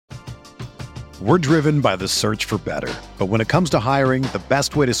We're driven by the search for better. But when it comes to hiring, the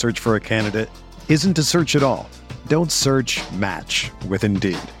best way to search for a candidate isn't to search at all. Don't search, match with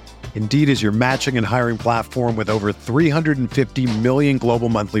Indeed. Indeed is your matching and hiring platform with over 350 million global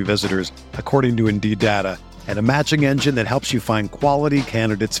monthly visitors, according to Indeed data, and a matching engine that helps you find quality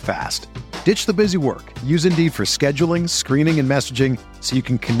candidates fast. Ditch the busy work. Use Indeed for scheduling, screening, and messaging so you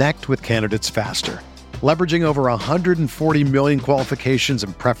can connect with candidates faster. Leveraging over 140 million qualifications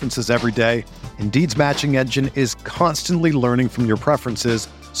and preferences every day, Indeed's matching engine is constantly learning from your preferences,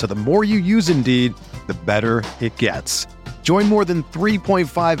 so the more you use Indeed, the better it gets. Join more than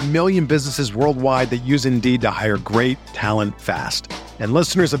 3.5 million businesses worldwide that use Indeed to hire great talent fast. And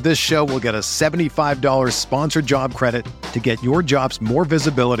listeners of this show will get a $75 sponsored job credit to get your jobs more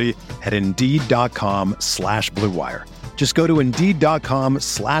visibility at Indeed.com/Blue Wire. Just go to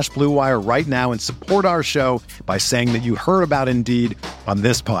Indeed.com/Blue Wire right now and support our show by saying that you heard about Indeed on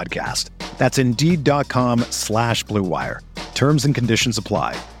this podcast. That's Indeed.com/Blue Wire. Terms and conditions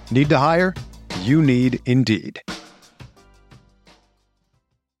apply. Need to hire? You need Indeed.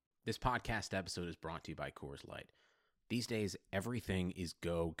 This podcast episode is brought to you by Coors Light. These days, everything is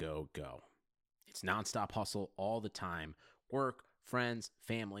go, go, go. It's nonstop hustle all the time. Work, friends,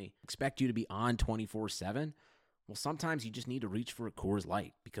 family, expect you to be on 24/7. Well, sometimes you just need to reach for a Coors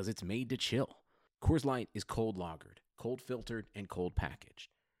Light because it's made to chill. Coors Light is cold lagered, cold filtered, and cold packaged.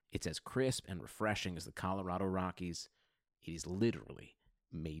 It's as crisp and refreshing as the Colorado Rockies. It is literally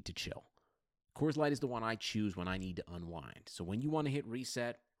made to chill. Coors Light is the one I choose when I need to unwind. So when you want to hit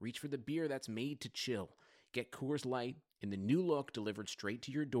reset, reach for the beer that's made to chill. Get Coors Light in the new look delivered straight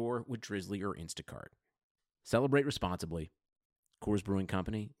to your door with Drizzly or Instacart. Celebrate responsibly. Coors Brewing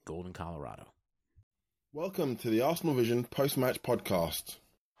Company, Golden, Colorado. Welcome to the Arsenal Vision post-match podcast.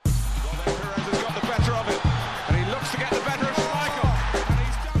 Perez has got the better of it, and he looks to get the better of Michael, and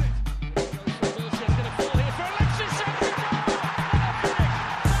he's done it. He's going to fall here for Alexis.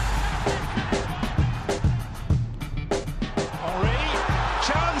 Henry,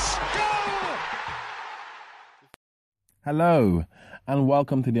 chance, goal! Hello, and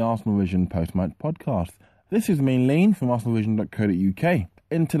welcome to the Arsenal Vision post-match podcast. This is me, Lean, from arsenalvision.co.uk.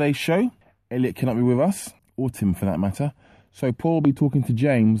 In today's show, Elliot cannot be with us, or Tim for that matter, so Paul will be talking to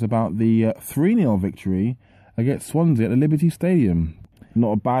James about the 3-0 victory against Swansea at the Liberty Stadium.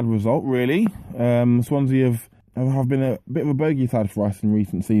 Not a bad result, really. Swansea have been a bit of a bogey side for us in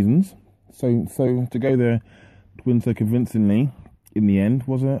recent seasons, so to go there to win so convincingly in the end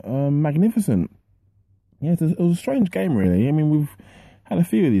was magnificent. Yeah, it was a strange game, really. I mean, we've had a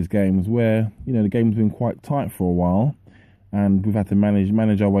few of these games where, you know, the game's been quite tight for a while, and we've had to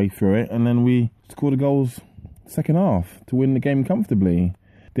manage our way through it, and then we scored the goals second half to win the game comfortably.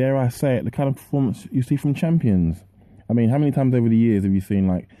 Dare I say it, the kind of performance you see from champions. I mean, how many times over the years have you seen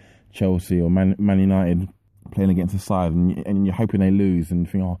like Chelsea or Man United playing against a side and you're hoping they lose and you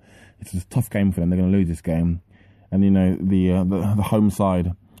think, oh, it's a tough game for them, they're going to lose this game. And, you know, the home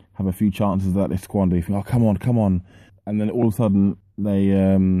side have a few chances that they squander. You think, oh, come on. And then all of a sudden they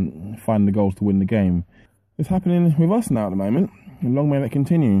find the goals to win the game. It's happening with us now at the moment. And long may that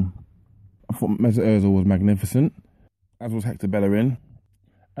continue. I thought Mesut Ozil was magnificent, as was Hector Bellerin.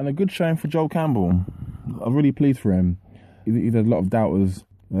 And a good showing for Joel Campbell. I'm really pleased for him. He's had a lot of doubters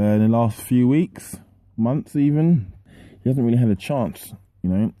in the last few weeks, months even. He hasn't really had a chance,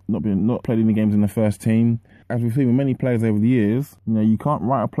 you know, not played any games in the first team. As we've seen with many players over the years, you know, you can't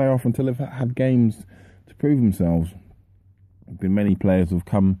write a player off until they've had games to prove themselves. There have been many players who have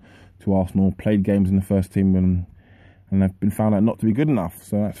come to Arsenal, played games in the first team and they've been found out not to be good enough,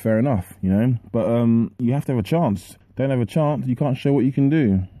 so that's fair enough, you know. But you have to have a chance. Don't have a chance, you can't show what you can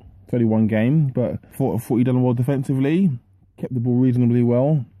do. It's only one game, but I thought you done well defensively, kept the ball reasonably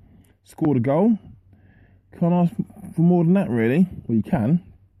well, scored a goal. Can't ask for more than that, really. Well, you can.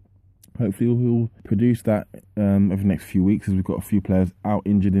 Hopefully we'll produce that over the next few weeks, as we've got a few players out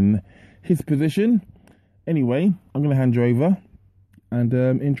injured in his position. Anyway, I'm going to hand you over and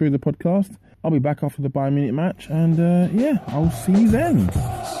enjoy the podcast. I'll be back after the Bayern Munich match, and I'll see you then.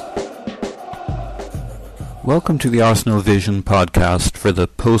 Welcome to the Arsenal Vision podcast for the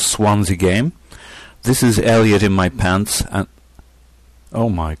post-Swansea game. This is Elliot in my pants, and oh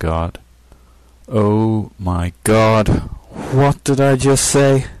my god, what did I just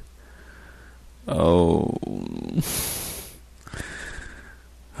say? I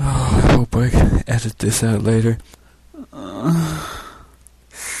hope I can edit this out later.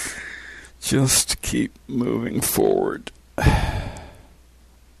 Just keep moving forward.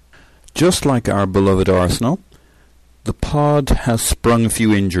 Just like our beloved Arsenal, the pod has sprung a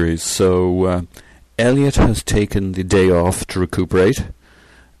few injuries, so Elliot has taken the day off to recuperate,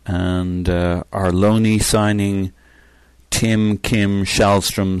 And our loanee signing, Tim Kim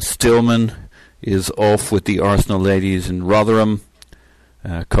Shallstrom Stillman, is off with the Arsenal ladies in Rotherham.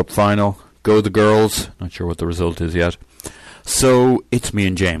 Cup final. Go the girls. Not sure what the result is yet. So it's me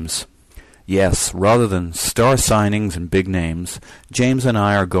and James. Yes, rather than star signings and big names, James and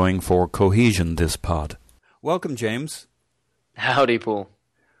I are going for cohesion this pod. Welcome, James. Howdy, Paul.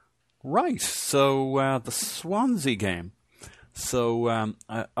 Right, so the Swansea game. So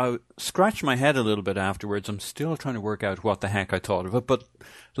I scratched my head a little bit afterwards. I'm still trying to work out what the heck I thought of it, but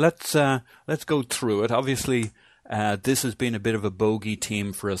let's go through it. Obviously, this has been a bit of a bogey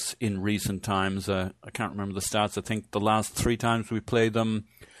team for us in recent times. I can't remember the stats. I think the last 3 times we played them,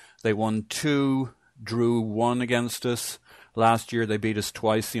 they won 2, drew 1 against us. Last year they beat us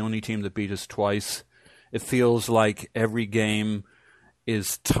twice, the only team that beat us twice. It feels like every game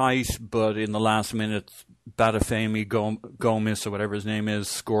is tight, but in the last minute, Batafemi Gomez, or whatever his name is,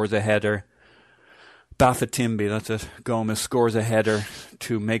 scores a header. Bafatimbi, that's it. Gomez scores a header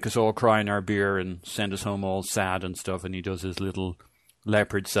to make us all cry in our beer and send us home all sad and stuff, and he does his little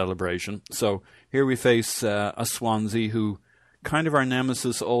leopard celebration. So here we face a Swansea who kind of our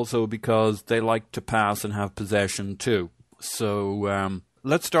nemesis also because they like to pass and have possession too. So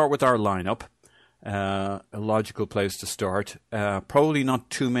let's start with our lineup. A logical place to start. Probably not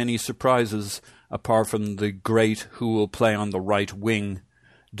too many surprises apart from the great who will play on the right wing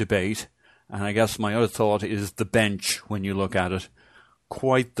debate. And I guess my other thought is the bench when you look at it.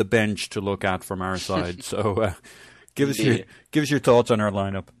 Quite the bench to look at from our side. So give us your thoughts on our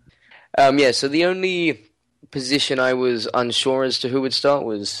lineup. So the only position I was unsure as to who would start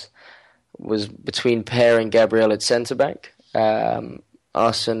was between Per and Gabriel at centre-back.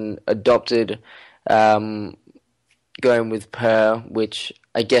 Arsene adopted going with Per, which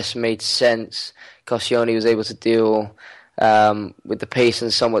I guess made sense. Koscielny was able to deal with the pace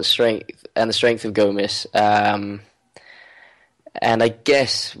and somewhat the strength of Gomez. And I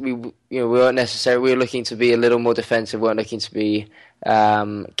guess we weren't necessarily. We were looking to be a little more defensive. We weren't looking to be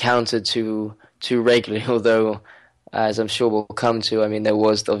countered too regularly. Although, as I'm sure we'll come to, I mean, there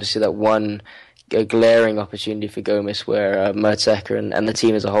was obviously that one glaring opportunity for Gomez where Mertesacker and the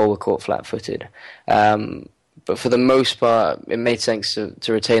team as a whole were caught flat-footed. But for the most part, it made sense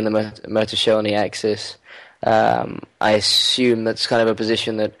to retain the Mertesacker axis. I assume that's kind of a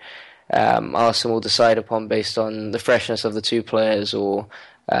position that Arsenal will decide upon based on the freshness of the 2 players or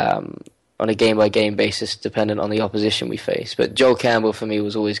on a game-by-game basis, dependent on the opposition we face. But Joel Campbell, for me,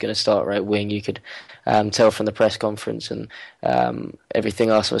 was always going to start right wing. You could tell from the press conference and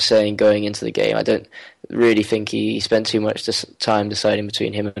everything Arsenal was saying going into the game. I don't really think he spent too much time deciding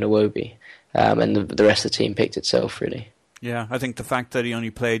between him and Iwobi. And the rest of the team picked itself, really. Yeah, I think the fact that he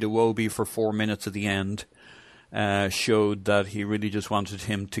only played Iwobi for 4 minutes at the end showed that he really just wanted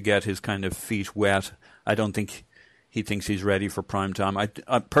him to get his kind of feet wet. I don't think he thinks he's ready for prime time. I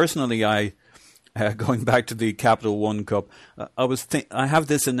personally, going back to the Capital One Cup, I have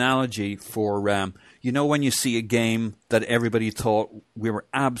this analogy for when you see a game that everybody thought we were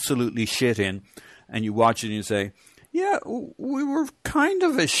absolutely shit in, and you watch it and you say, yeah, we were kind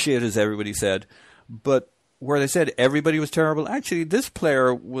of as shit as everybody said, but where they said everybody was terrible, actually this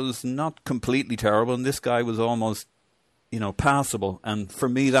player was not completely terrible, and this guy was almost, passable. And for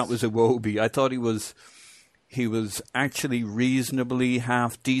me, that was Iwobi. I thought he was actually reasonably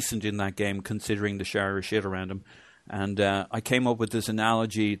half decent in that game, considering the shower of shit around him. And I came up with this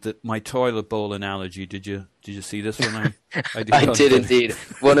analogy, my toilet bowl analogy. Did you see this one? I did indeed.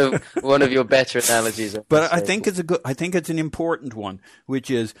 One of your better analogies. But I think it's an important one, which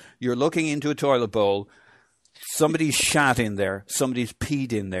is you're looking into a toilet bowl. Somebody's shat in there, somebody's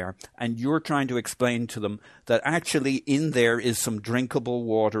peed in there, and you're trying to explain to them that actually in there is some drinkable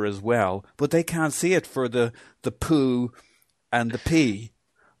water as well, but they can't see it for the poo and the pee.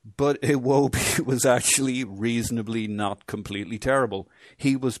 But Iwobi was actually reasonably not completely terrible.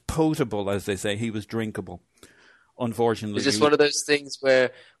 He was potable, as they say. He was drinkable. Unfortunately, it's just one of those things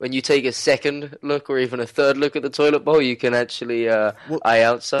where when you take a second look or even a third look at the toilet bowl, you can actually eye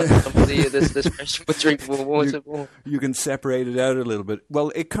out some of this question with drinkable water. You can separate it out a little bit.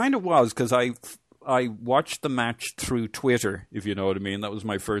 Well, it kind of was, because I watched the match through Twitter, if you know what I mean. That was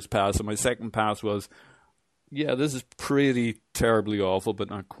my first pass, and my second pass was, yeah, this is pretty terribly awful,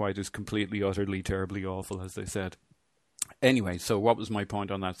 but not quite as completely, utterly terribly awful as they said. Anyway, so what was my point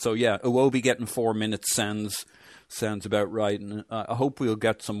on that? So yeah, Iwobi getting 4 minutes sounds about right, and I hope we'll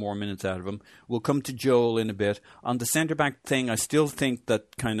get some more minutes out of him. We'll come to Joel in a bit. On the centre-back thing, I still think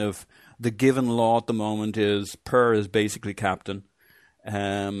that kind of the given law at the moment is Per is basically captain,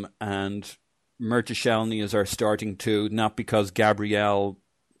 and Mertesacker is our starting 2, not because Gabriel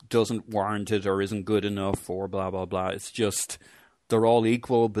doesn't warrant it or isn't good enough or blah, blah, blah. It's just they're all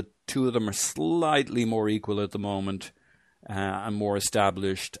equal, but two of them are slightly more equal at the moment and more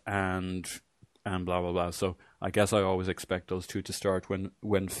established and blah, blah, blah. So I guess I always expect those two to start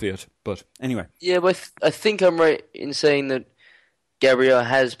when fit. But anyway. Yeah, but I think I'm right in saying that Gabriel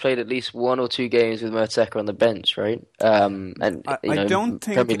has played at least 1 or 2 games with Mertesacker on the bench, right? I don't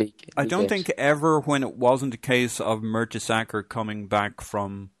think ever when it wasn't a case of Mertesacker coming back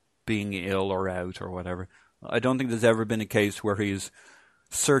from being ill or out or whatever. I don't think there's ever been a case where he's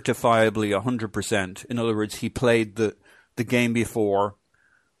certifiably 100%. In other words, he played the game before,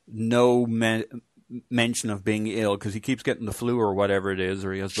 no mention of being ill because he keeps getting the flu or whatever it is,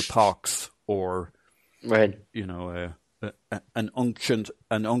 or he has the pox, or right, an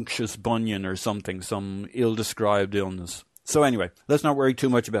unctuous bunion or something, some ill-described illness. So anyway, let's not worry too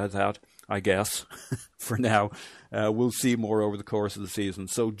much about that, I guess, for now. We'll see more over the course of the season.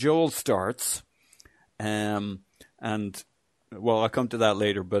 So Joel starts, and well, I'll come to that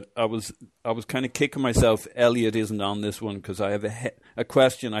later, but I was kind of kicking myself Elliot isn't on this one because I have a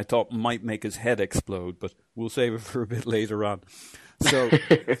question I thought might make his head explode, but we'll save it for a bit later on. So,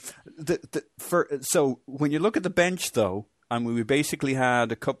 so when you look at the bench, though, we basically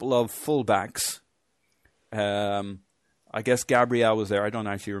had a couple of fullbacks. I guess Gabriel was there. I don't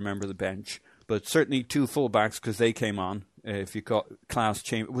actually remember the bench, but certainly 2 fullbacks because they came on. If you got class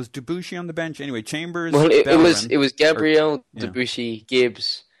Chambers, was Debussy on the bench anyway? Chambers. Well, it was Gabriel, yeah. Debussy,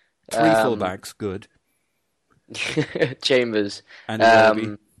 Gibbs. 3 fullbacks, good. Chambers and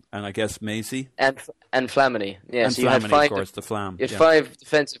Iwobi, and I guess Macy and Flamini. Yeah, and so Flamini, you had 5. Of course, the Flam. You had 5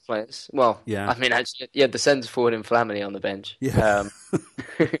 defensive players. Well, yeah. I mean, actually, you had the centre forward and Flamini on the bench. Yeah.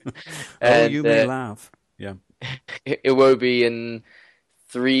 And, you may laugh. Yeah. Iwobi and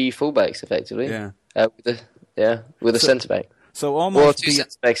 3 fullbacks, effectively. Yeah. With a centre back. So almost 2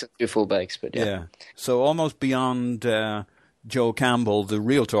 centre backs and 2 fullbacks, but yeah. Yeah. So almost beyond Joe Campbell, the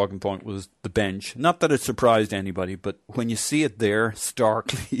real talking point was the bench. Not that it surprised anybody, but when you see it there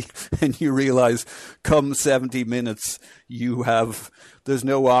starkly and you realise come 70 minutes there's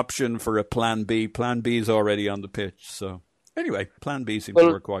no option for a plan B. Plan B is already on the pitch. So anyway, plan B seems to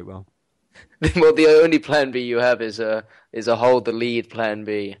work quite well. Well, the only plan B you have is a hold the lead plan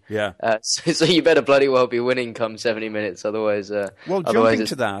B. Yeah. So you better bloody well be winning come 70 minutes, otherwise. Jumping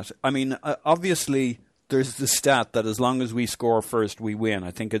to that, I mean, obviously there's the stat that as long as we score first, we win.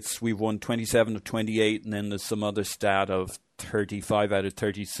 I think we've won 27 of 28, and then there's some other stat of 35 out of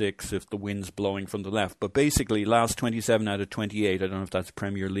 36 if the wind's blowing from the left. But basically, last 27 out of 28, I don't know if that's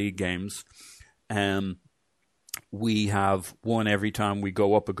Premier League games, we have won every time we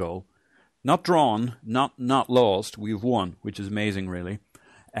go up a goal. Not drawn, not lost. We've won, which is amazing, really.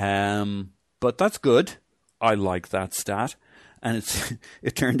 But that's good. I like that stat, and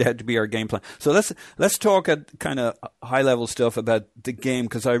it turned out to be our game plan. So let's talk at kind of high level stuff about the game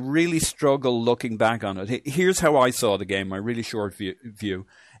because I really struggle looking back on it. Here's how I saw the game. My really short view.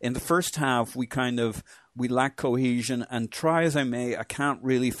 In the first half, we lack cohesion, and try as I may, I can't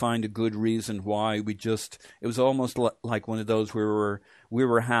really find a good reason why. It was almost like one of those where we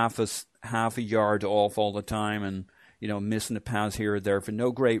were half a yard off all the time, and missing a pass here or there for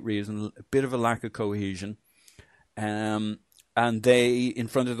no great reason. A bit of a lack of cohesion, and they, in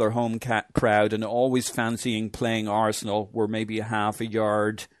front of their home crowd, and always fancying playing Arsenal, were maybe a half a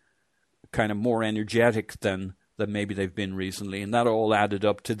yard kind of more energetic than maybe they've been recently, and that all added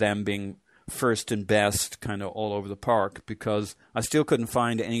up to them being first and best kind of all over the park, because I still couldn't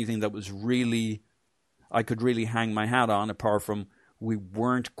find anything that was really I could really hang my hat on, apart from we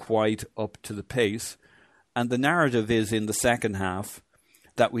weren't quite up to the pace. And the narrative is in the second half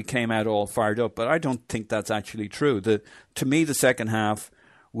that we came out all fired up, but I don't think that's actually true. To me, the second half,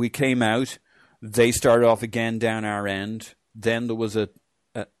 we came out, they started off again down our end, then there was a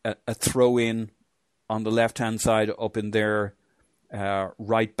throw-in on the left-hand side up in their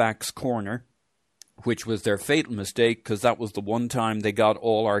right back's corner, which was their fatal mistake, because that was the one time they got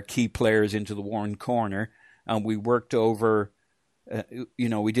all our key players into the worn corner, and we worked over,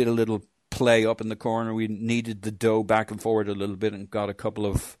 we did a little play up in the corner. We needed the dough back and forward a little bit and got a couple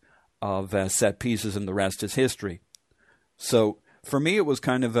of set pieces, and the rest is history. So for me, it was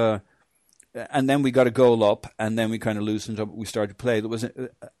kind of and then we got a goal up, and then we kind of loosened up. We started to play.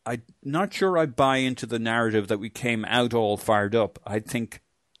 I'm not sure I buy into the narrative that we came out all fired up. I think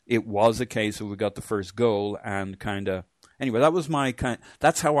it was a case of we got the first goal and kind of. Anyway, that was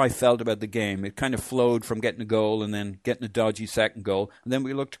that's how I felt about the game. It kind of flowed from getting a goal and then getting a dodgy second goal, and then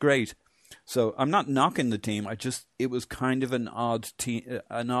we looked great. So I'm not knocking the team. It was kind of an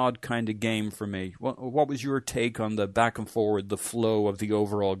odd kind of game for me. What was your take on the back and forward, the flow of the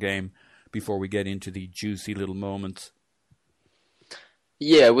overall game before we get into the juicy little moments?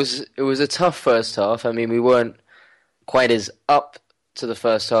 Yeah, it was a tough first half. I mean, we weren't quite as up to the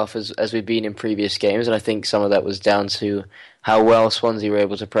first half as we've been in previous games, and I think some of that was down to how well Swansea were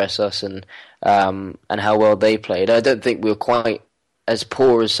able to press us and how well they played. I don't think we were quite as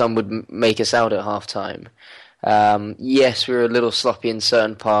poor as some would make us out at half time. Yes, we were a little sloppy in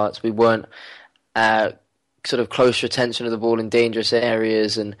certain parts. We weren't sort of close retention of the ball in dangerous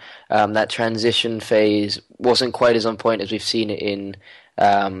areas, and that transition phase wasn't quite as on point as we've seen it in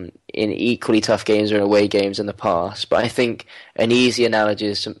equally tough games or in away games in the past. But I think an easy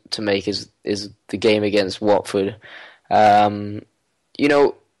analogy to make is the game against Watford.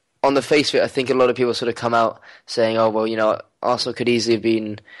 On the face of it, I think a lot of people sort of come out saying, oh, well, Arsenal could easily have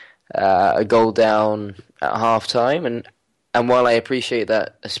been a goal down at half-time. And while I appreciate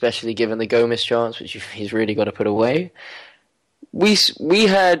that, especially given the Gomez chance, which he's really got to put away, we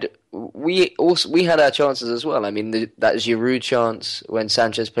had our chances as well. I mean, that Giroud chance when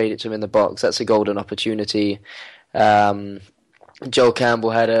Sanchez played it to him in the box, that's a golden opportunity. Joel Campbell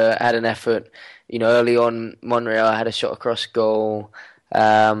had an effort. Early on, Monreal had a shot across goal.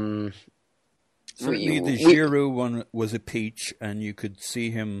 Certainly the Giroud one was a peach, and you could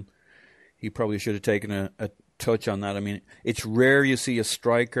see him. He probably should have taken a touch on that. I mean, it's rare you see a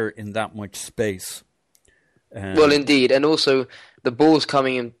striker in that much space. Well, indeed, and also the ball's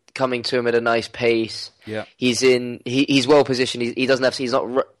coming to him at a nice pace. Yeah, he's well positioned. He's not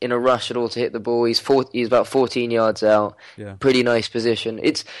in a rush at all to hit the ball. He's about 14 yards out. Yeah, pretty nice position.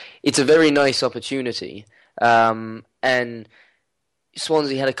 It's a very nice opportunity. And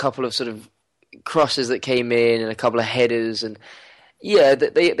Swansea had a couple of sort of crosses that came in and a couple of headers, and yeah,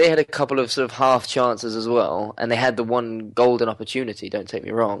 they had a couple of sort of half chances as well, and they had the one golden opportunity. Don't take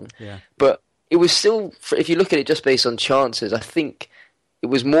me wrong, yeah, but it was still, if you look at it just based on chances, I think it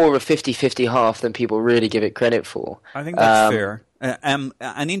was more of a 50-50 half than people really give it credit for. I think that's fair.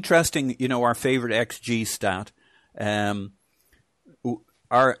 An interesting, our favorite XG stat. Our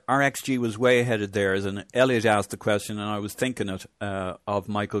XG was way ahead of theirs, and Elliot asked the question, and I was thinking it of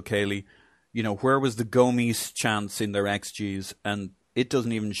Michael Cayley. Where was the Gomes chance in their XGs? And it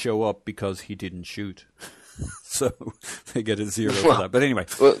doesn't even show up because he didn't shoot. So they get a 0 for that. But anyway.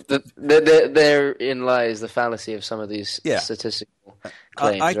 Well, therein lies the fallacy of some of these statistical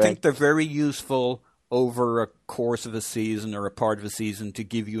claims. I think they're very useful over a course of a season or a part of a season to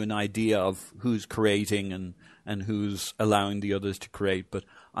give you an idea of who's creating and who's allowing the others to create. But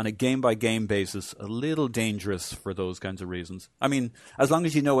on a game-by-game basis, a little dangerous for those kinds of reasons. I mean, as long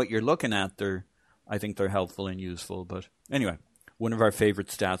as you know what you're looking at, I think they're helpful and useful. But anyway, one of our favorite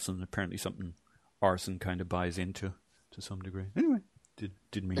stats, and apparently something Arson kind of buys into to some degree. Anyway,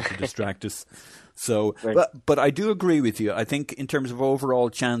 didn't mean to distract us. So, right. But I do agree with you. I think in terms of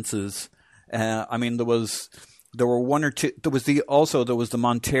overall chances, I mean, there were one or two. There was the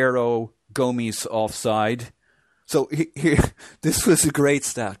Montero Gomes offside. So here, this was a great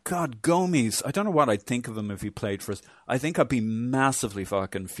stat. God, Gomes, I don't know what I'd think of him if he played for us. I think I'd be massively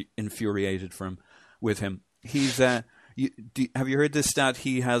fucking infuriated with him. He's have you heard this stat?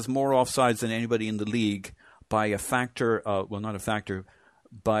 He has more offsides than anybody in the league by a factor. Not a factor,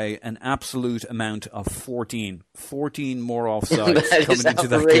 by an absolute amount of 14. 14 more offsides coming into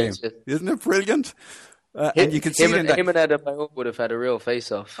that game. Isn't it brilliant? And you can see him and Adebayor would have had a real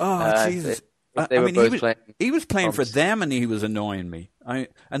face-off. Oh, Jesus. He was playing for them, and he was annoying me.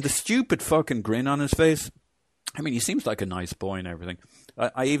 And the stupid fucking grin on his face. I mean, he seems like a nice boy and everything.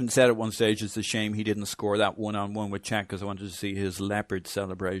 I even said at one stage it's a shame he didn't score that one-on-one with Czech because I wanted to see his leopard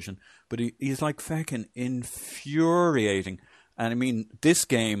celebration. But he's like fucking infuriating. And I mean, this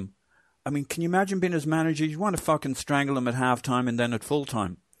game, can you imagine being his manager? You want to fucking strangle him at halftime and then at full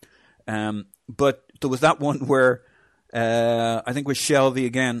time. But there was that one where I think with Shelvey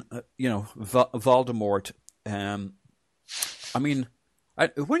again, Voldemort.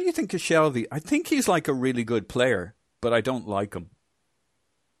 What do you think of Shelvey? I think he's like a really good player, but I don't like him.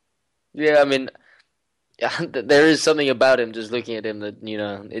 Yeah, I mean, there is something about him. Just looking at him, that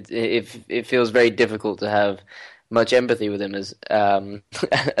it feels very difficult to have much empathy with him as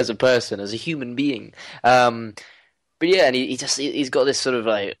as a person, as a human being. But yeah, and he's got this sort of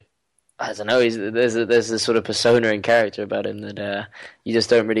like, I don't know. There's this sort of persona and character about him that you just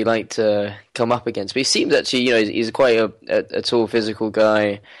don't really like to come up against. But he seems actually, he's quite a tall, physical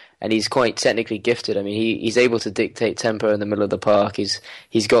guy, and he's quite technically gifted. I mean, he's able to dictate tempo in the middle of the park. He's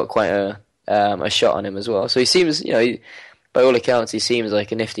got quite a shot on him as well. So he seems, by all accounts, he seems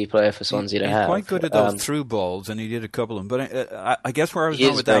like a nifty player for Swansea to have. He's quite good at those through balls, and he did a couple of them. But I guess where I was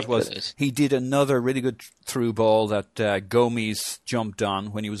going with that was he did another really good through ball that Gomes jumped on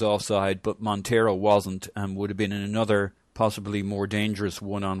when he was offside, but Montero wasn't, and would have been in another possibly more dangerous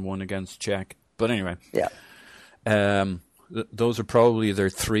one-on-one against Czech. But anyway, those are probably their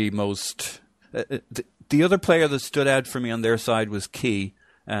three most... The other player that stood out for me on their side was Key.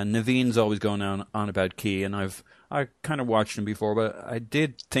 Naveen's always going on about Key, and I kind of watched him before, but I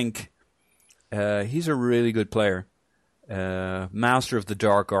did think he's a really good player. Master of the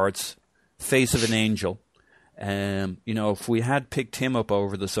dark arts, face of an angel. If we had picked him up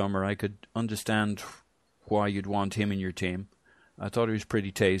over the summer, I could understand why you'd want him in your team. I thought he was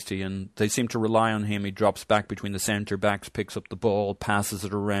pretty tasty, and they seem to rely on him. He drops back between the centre backs, picks up the ball, passes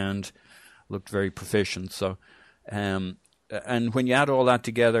it around, looked very proficient. So, and when you add all that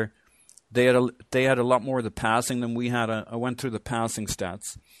together, they had a lot more of the passing than we had. I went through the passing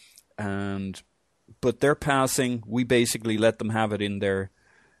stats, but their passing, we basically let them have it in their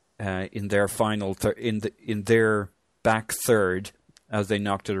final in their back third as they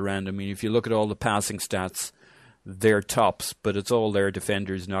knocked it around. I mean, if you look at all the passing stats, they're tops, but it's all their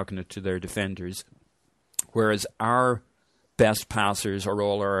defenders knocking it to their defenders. Whereas our best passers are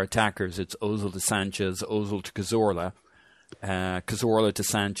all our attackers. It's Ozil to Sanchez, Ozil to Cazorla, Cazorla to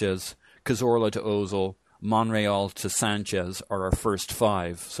Sanchez, Cazorla to Ozil, Monreal to Sanchez are our first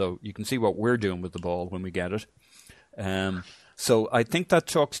five. So you can see what we're doing with the ball when we get it. So I think that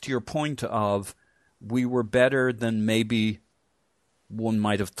talks to your point of we were better than maybe one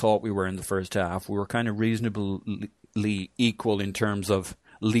might have thought we were in the first half. We were kind of reasonably equal in terms of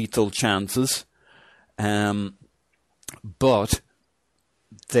lethal chances. But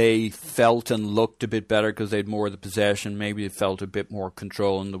they felt and looked a bit better because they had more of the possession. Maybe they felt a bit more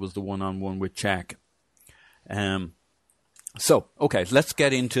control, and there was the one-on-one with Czech. So, okay, let's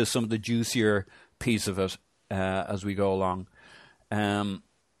get into some of the juicier piece of it as we go along.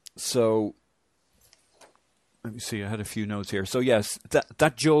 So, let me see, I had a few notes here. So, yes,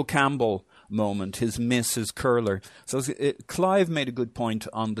 that Joel Campbell moment, his miss, his curler. So, Clive made a good point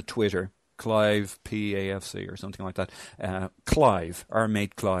on the Twitter. Clive, PAFC or something like that. Clive, our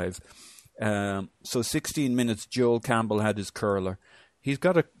mate Clive. So 16 minutes, Joel Campbell had his curler. He's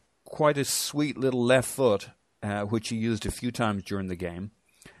got quite a sweet little left foot, which he used a few times during the game.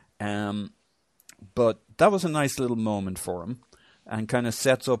 But that was a nice little moment for him and kind of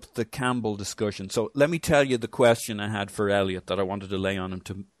sets up the Campbell discussion. So let me tell you the question I had for Elliot that I wanted to lay on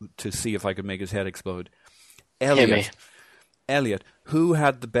him to see if I could make his head explode. Elliot, who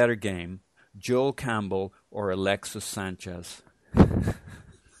had the better game? Joel Campbell or Alexis Sanchez?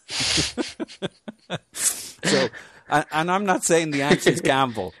 So, and I'm not saying the answer is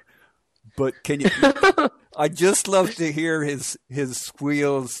Campbell, but can you? I just love to hear his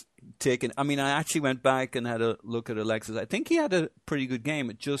squeals taken. I mean, I actually went back and had a look at Alexis. I think he had a pretty good game.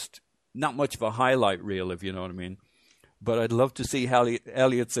 It just not much of a highlight reel, if you know what I mean. But I'd love to see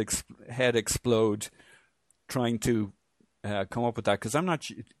Elliot's head explode trying to come up with that, because I'm not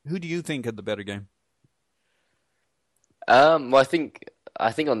sure. Who do you think had the better game? Well, I think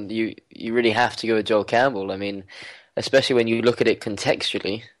on you really have to go with Joel Campbell. I mean, especially when you look at it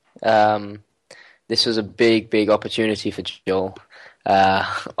contextually, this was a big opportunity for Joel.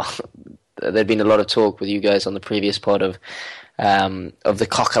 There'd been a lot of talk with you guys on the previous pod of the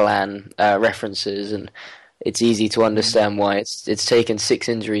Coquelin references, and it's easy to understand why it's taken 6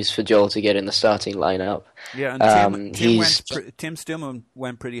 injuries for Joel to get in the starting lineup. Yeah, and Tim Stillman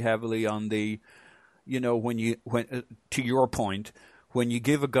went pretty heavily on the, when to your point, when you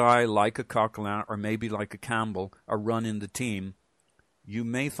give a guy like a Coquelin or maybe like a Campbell a run in the team, you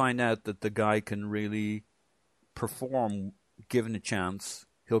may find out that the guy can really perform given a chance.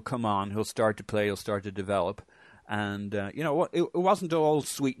 He'll come on, he'll start to play, he'll start to develop. And, it wasn't all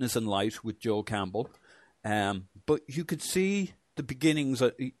sweetness and light with Joel Campbell. But you could see the beginnings.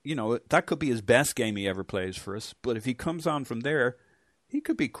 That could be his best game he ever plays for us. But if he comes on from there, he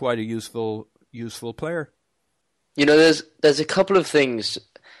could be quite a useful player. There's a couple of things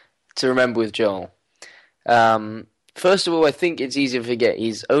to remember with Joel. First of all, I think it's easy to forget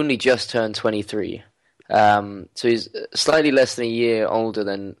he's only just turned 23. So he's slightly less than a year older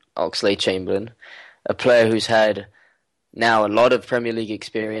than Oxlade-Chamberlain, a player who's had now a lot of Premier League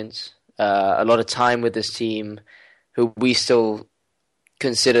experience. A lot of time with this team, who we still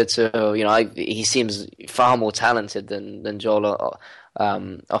consider to, he seems far more talented than Joel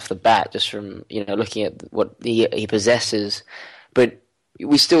off the bat, just from, looking at what he possesses. But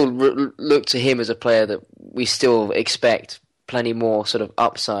we still look to him as a player that we still expect plenty more sort of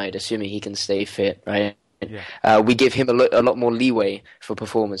upside, assuming he can stay fit, right? We give him a lot more leeway for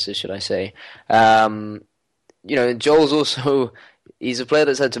performances, should I say. Joel's also, he's a player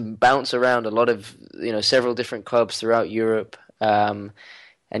that's had to bounce around a lot of, several different clubs throughout Europe.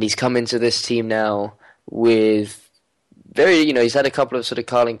 And he's come into this team now with he's had a couple of sort of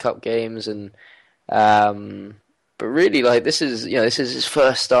Carling Cup games, and but really, like, this is his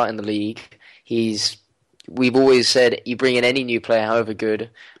first start in the league. We've always said you bring in any new player, however good,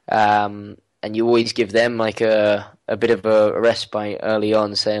 and you always give them like a bit of a respite early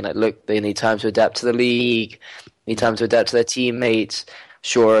on, saying like, look, they need time to adapt to the league, need time to adapt to their teammates.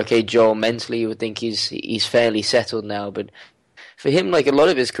 Sure, okay, Joel mentally you would think he's fairly settled now, but for him, like, a lot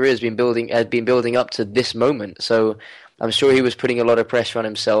of his career had been building up to this moment. So I'm sure he was putting a lot of pressure on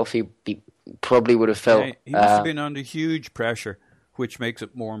himself. He probably would have felt... Yeah, he must have been under huge pressure, which makes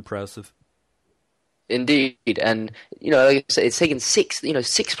it more impressive. Indeed, and like I said, it's taken six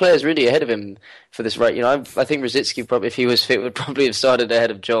players really ahead of him for this. Right, I think Rosicky probably, if he was fit, would probably have started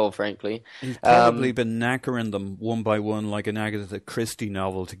ahead of Joel. Frankly, he's probably been knackering them one by one like an Agatha Christie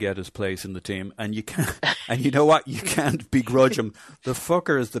novel to get his place in the team. And you can't, and you know what? You can't begrudge him. The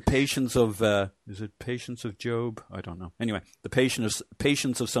fucker is the patience of is it patience of Job? I don't know. Anyway, the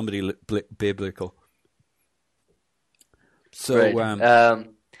patience of somebody biblical. So. Right.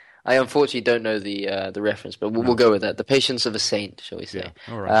 I unfortunately don't know the reference, but we'll go with that. The patience of a saint, shall we say?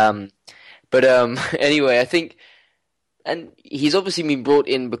 Yeah, all right. But anyway, I think, and he's obviously been brought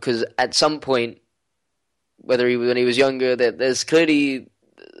in because at some point, when he was younger, there's clearly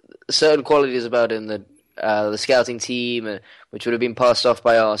certain qualities about him that the scouting team, which would have been passed off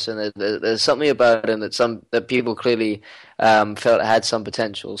by us, and there's something about him that people clearly felt had some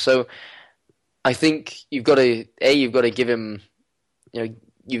potential. So I think you've got to give him,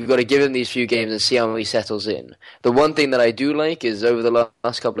 You've got to give him these few games and see how he settles in. The one thing that I do like is over the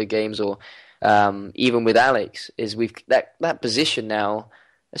last couple of games, or even with Alex, is we've that position now,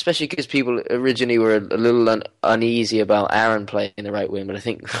 especially because people originally were a little uneasy about Aaron playing the right wing, but I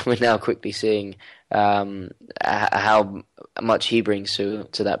think we're now quickly seeing how much he brings to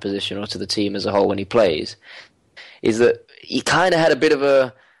that position or to the team as a whole when he plays. Is that he kind of had a bit of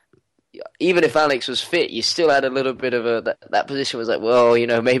a... Even if Alex was fit, you still had a little bit of that position was like, well,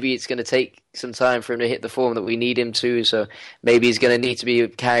 maybe it's going to take some time for him to hit the form that we need him to, so maybe he's going to need to be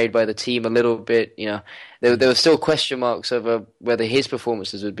carried by the team a little bit. There were still question marks over whether his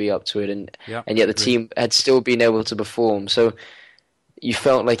performances would be up to it, and yet the team had still been able to perform. So you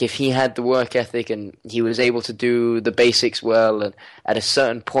felt like if he had the work ethic and he was able to do the basics well, and at a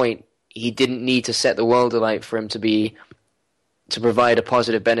certain point, he didn't need to set the world alight for him to provide a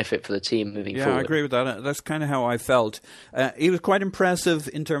positive benefit for the team moving forward. Yeah, I agree with that. That's kind of how I felt. He was quite impressive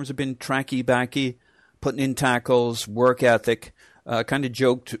in terms of being tracky-backy, putting in tackles, work ethic. Kind of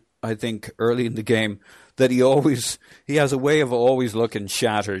joked, I think, early in the game that he has a way of always looking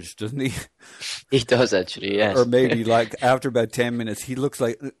shattered, doesn't he? He does, actually, yes. Or maybe like after about 10 minutes, he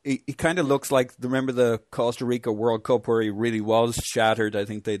kind of looks like, remember the Costa Rica World Cup where he really was shattered? I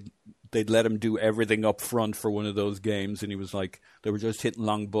think they'd let him do everything up front for one of those games, and he was like, they were just hitting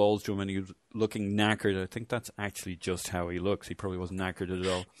long balls to him, and he was looking knackered. I think that's actually just how he looks. He probably wasn't knackered at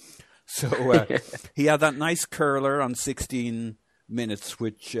all. So he had that nice curler on 16 minutes,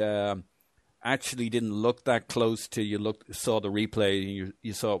 which actually didn't look that close till you saw the replay, and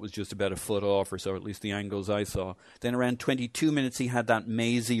you saw it was just about a foot off or so, at least the angles I saw. Then around 22 minutes, he had that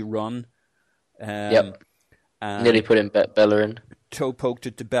mazy run. Nearly put in Bellerin. Toe poked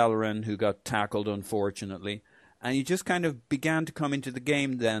it to Bellerin, who got tackled, unfortunately. And he just kind of began to come into the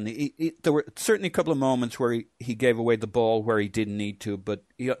game then. There were certainly a couple of moments where he gave away the ball where he didn't need to, but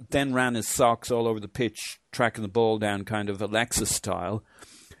he then ran his socks all over the pitch, tracking the ball down kind of Alexis style.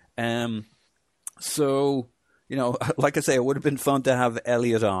 So, like I say, it would have been fun to have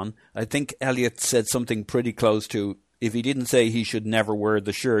Elliot on. I think Elliot said something pretty close to, if he didn't say he should never wear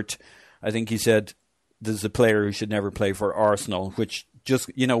the shirt, I think he said there's a player who should never play for Arsenal, which just,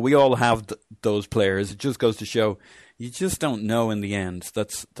 we all have those players. It just goes to show you just don't know in the end.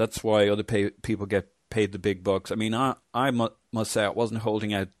 That's why other people get paid the big bucks. I mean, I must say I wasn't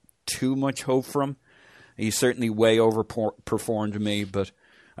holding out too much hope for him. He certainly way overperformed me, but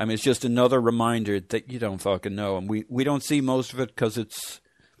I mean, it's just another reminder that you don't fucking know. And we don't see most of it because it's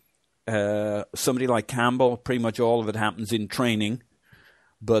somebody like Campbell. Pretty much all of it happens in training.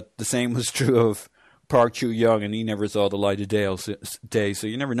 But the same was true of Park Chu-young, and he never saw the light of day. So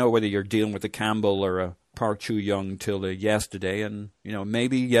you never know whether you're dealing with a Campbell or a Park Chu-young till yesterday. And,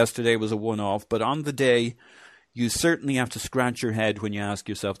 maybe yesterday was a one-off. But on the day, you certainly have to scratch your head when you ask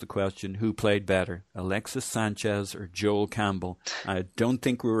yourself the question, who played better, Alexis Sanchez or Joel Campbell? I don't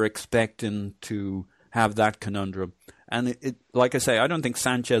think we were expecting to have that conundrum. And like I say, I don't think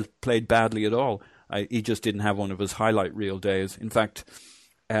Sanchez played badly at all. He just didn't have one of his highlight reel days. In fact,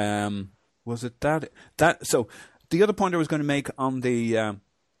 was it that? So the other point I was going to make on the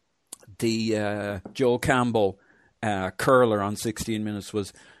Joel Campbell curler on 16 minutes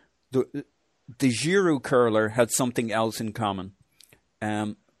was the Giroud curler had something else in common.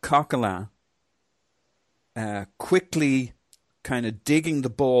 Coquelin quickly kind of digging the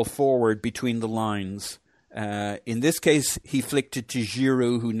ball forward between the lines. In this case, he flicked it to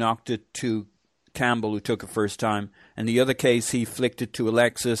Giroud, who knocked it to Campbell, who took it first time. In the other case, he flicked it to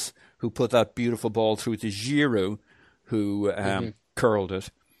Alexis, who put that beautiful ball through to Giroud, who curled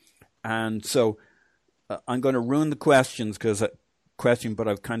it. And so I'm going to ruin the questions but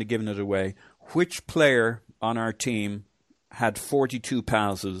I've kind of given it away. Which player on our team had 42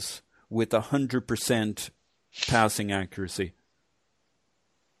 passes with 100% passing accuracy?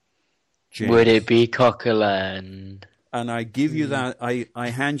 James. Would it be Coquelin? And I give you that, I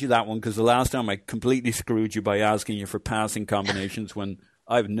hand you that one because the last time I completely screwed you by asking you for passing combinations when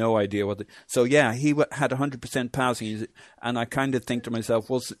I have no idea what. So yeah, he had 100% passing, and I kind of think to myself,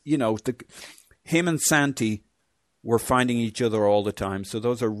 well, him and Santi were finding each other all the time, so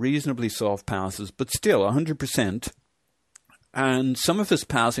those are reasonably soft passes, but still 100%. And some of his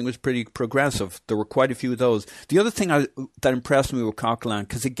passing was pretty progressive. There were quite a few of those. The other thing that impressed me with Coquelin,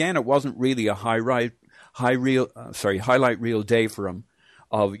 because again, it wasn't really a highlight reel day for him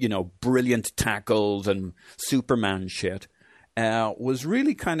of, brilliant tackles and Superman shit, was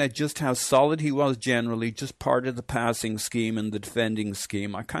really kind of just how solid he was generally, just part of the passing scheme and the defending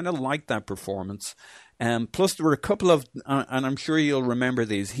scheme. I kind of liked that performance. Plus, there were a couple of, and I'm sure you'll remember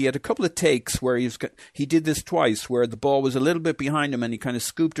these, he had a couple of takes where he did this twice, where the ball was a little bit behind him and he kind of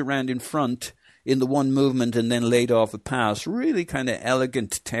scooped around in front in the one movement and then laid off a pass. Really kind of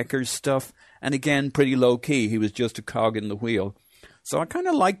elegant Techers stuff. And again, pretty low-key. He was just a cog in the wheel. So I kind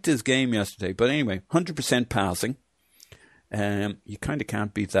of liked his game yesterday. But anyway, 100% passing. You kind of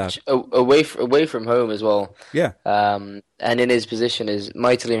can't beat that. Away from home as well. Yeah. And in his position is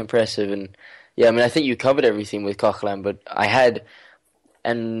mightily impressive. And yeah, I mean, I think you covered everything with Coquelin, but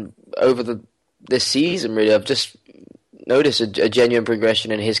over this season, really, I've just noticed a genuine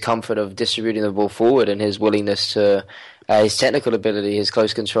progression in his comfort of distributing the ball forward and his willingness to, his technical ability, his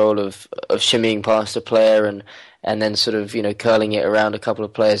close control of shimmying past a player and then sort of, curling it around a couple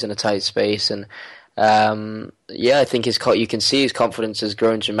of players in a tight space. And I think you can see his confidence has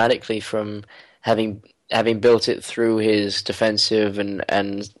grown dramatically from having built it through his defensive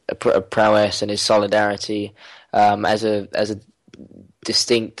and prowess and his solidarity as a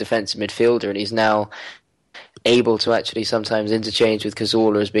distinct defensive midfielder, and he's now able to actually sometimes interchange with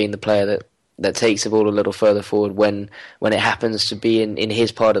Cazorla as being the player that takes the ball a little further forward when it happens to be in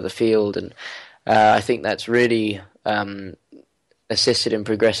his part of the field. And I think that's really assisted in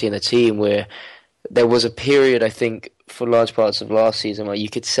progressing the team, where there was a period, I think, for large parts of last season where you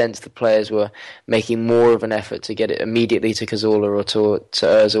could sense the players were making more of an effort to get it immediately to Cazorla or to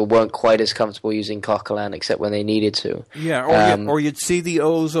Ozil, weren't quite as comfortable using Coquelin except when they needed to. Yeah, or you'd see the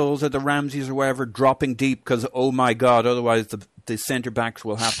Ozils or the Ramseys or whatever dropping deep because, oh my God, otherwise the centre-backs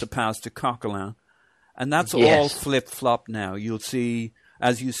will have to pass to Coquelin. And that's all flip-flop now. You'll see,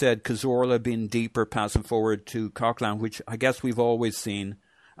 as you said, Cazorla being deeper, passing forward to Coquelin, which I guess we've always seen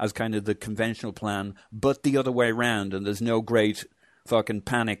as kind of the conventional plan, but the other way around, and there's no great fucking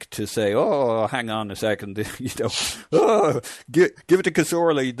panic to say, oh, hang on a second, give it to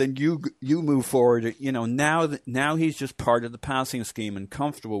Cazorla, then you move forward. Now he's just part of the passing scheme and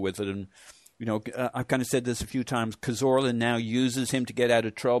comfortable with it. And I've kind of said this a few times. Cazorla now uses him to get out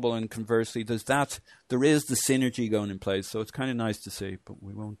of trouble, and conversely, there is the synergy going in place. So it's kind of nice to see, but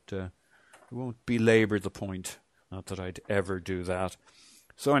we won't belabor the point. Not that I'd ever do that.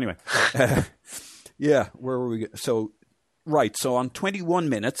 So anyway, where were we? So on 21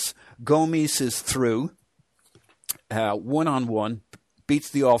 minutes, Gomes is through, 1-on-1,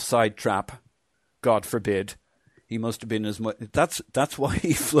 beats the offside trap. God forbid. He must have been as much. That's why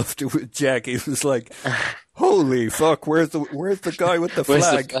he fluffed it with Jack. He was like, "Holy fuck! Where's the guy with the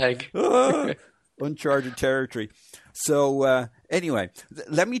flag? Where's the flag? Uncharted territory." So anyway,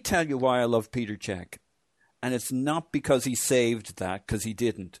 let me tell you why I love Peter Cech. And it's not because he saved that, because he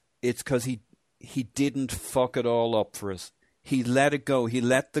didn't. It's because he didn't fuck it all up for us. He let it go. He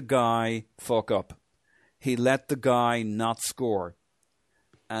let the guy fuck up. He let the guy not score.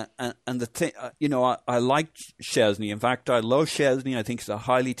 And the thing, I like Szczesny. In fact, I love Szczesny. I think he's a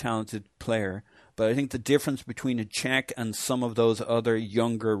highly talented player. But I think the difference between a Czech and some of those other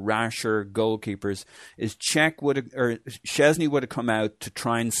younger, rasher goalkeepers is Szczesny would have come out to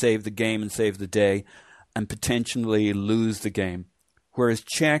try and save the game and save the day. and potentially lose the game. Whereas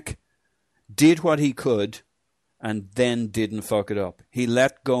Cech did what he could and then didn't fuck it up. He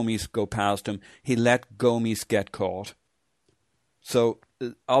let Gomes go past him. He let Gomes get caught. So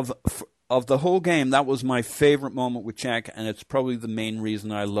of the whole game, that was my favorite moment with Cech, and it's probably the main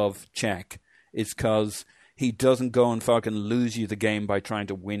reason I love Cech. It's because he doesn't go and fucking lose you the game by trying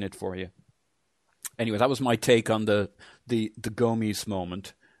to win it for you. Anyway, that was my take on the Gomes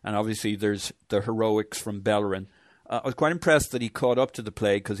moment. And obviously there's the heroics from Bellerin. I was quite impressed that he caught up to the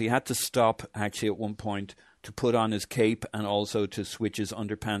play because he had to stop actually at one point to put on his cape and also to switch his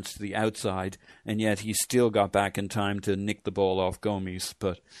underpants to the outside, and yet he still got back in time to nick the ball off Gomes.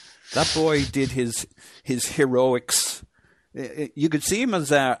 But that boy did his heroics. You could see him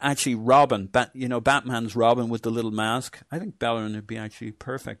as actually Robin, Batman's Robin with the little mask. I think Bellerin would be actually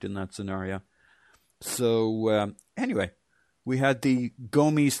perfect in that scenario. So anyway, we had the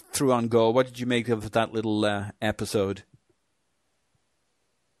Gomes through on goal. What did you make of that little episode?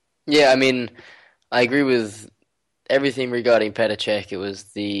 Yeah, I mean, I agree with everything regarding Petr Cech. It was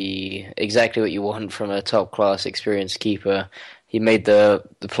exactly what you want from a top-class experienced keeper. He made the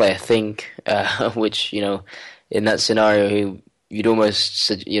player think, which, in that scenario, you'd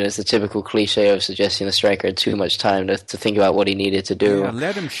almost, it's the typical cliche of suggesting the striker had too much time to think about what he needed to do. Yeah,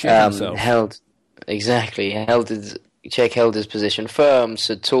 let him shit himself. Cech held his position firm,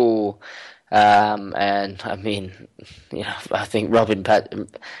 so tall, and I mean, I think Robin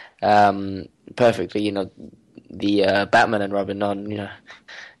perfectly, the Batman and Robin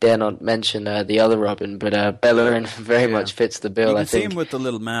dare not mention the other Robin, but Bellerin very much fits the bill. You can I think. see him with the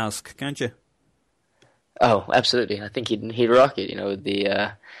little mask, can't you? Oh, absolutely. I think he'd rock it, with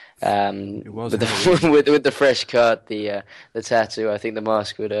the with the fresh cut, the tattoo. I think the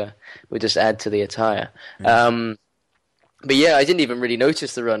mask would just add to the attire. Yeah. But yeah, I didn't even really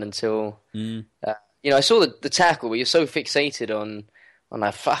notice the run until I saw the tackle. But you're so fixated on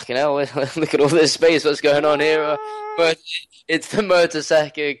like, fucking hell, look at all this space. What's going on here? But it's the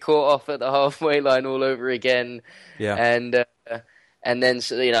Mertesacker caught off at the halfway line all over again. Yeah, and then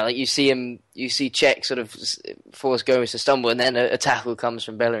you see Cech sort of force Gomes to stumble, and then a tackle comes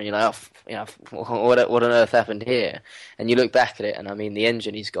from Bellerin. You're like, what on earth happened here? And you look back at it, and I mean, the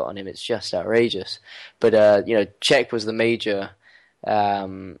engine he's got on him, it's just outrageous. But Cech was the major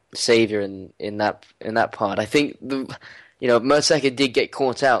savior in that part. I think Mertesacker did get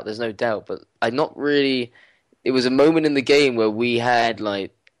caught out. There's no doubt, but it was a moment in the game where we had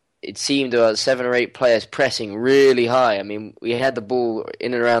it seemed about 7 or 8 players pressing really high. I mean, we had the ball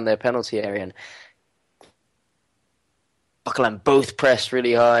in and around their penalty area, and Coquelin both pressed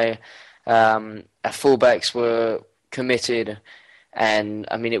really high. Our fullbacks were committed, and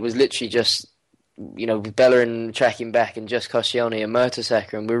I mean, it was literally just Bellerin tracking back and just Koscielny and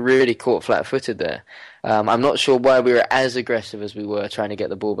Mertesacker, and we really caught flat-footed there. I'm not sure why we were as aggressive as we were trying to get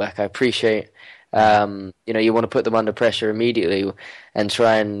the ball back. I appreciate. You want to put them under pressure immediately and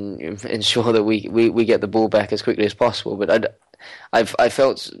try and ensure that we get the ball back as quickly as possible. But I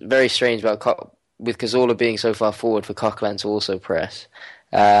felt very strange about with Cazorla being so far forward for Coquelin to also press.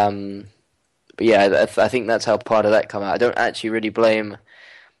 But yeah, I think that's how part of that come out. I don't actually really blame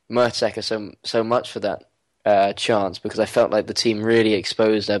Mertesacker so much for that chance, because I felt like the team really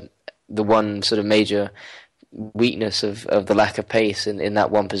exposed the one sort of major weakness of the lack of pace in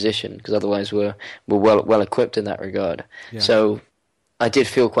that one position, because otherwise we're well equipped in that regard. Yeah. So I did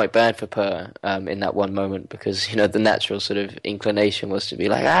feel quite bad for Per in that one moment, because the natural sort of inclination was to be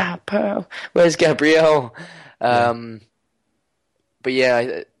like, Per, where's Gabriel? But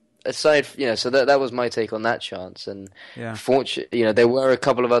yeah, aside, so that was my take on that chance. And fortunately, there were a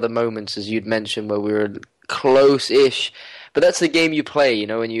couple of other moments, as you'd mentioned, where we were close-ish. But that's the game you play,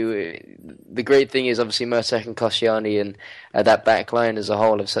 the great thing is obviously Mertesacker and Koscielny and that back line as a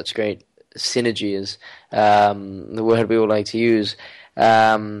whole have such great synergy, is the word we all like to use.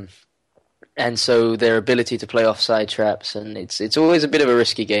 And so their ability to play offside traps, and it's always a bit of a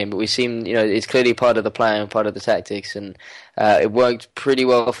risky game, but we seem, it's clearly part of the plan, part of the tactics, and it worked pretty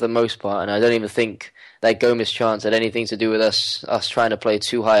well for the most part. And I don't even think that Gomes chance had anything to do with us trying to play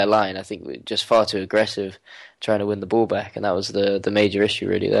too high a line. I think we're just far too aggressive trying to win the ball back, and that was the major issue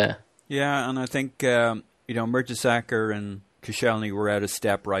really there. Yeah, and I think Mertesacker and Koscielny were out of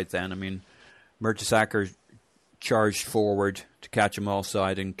step right then. I mean, Mertesacker charged forward to catch him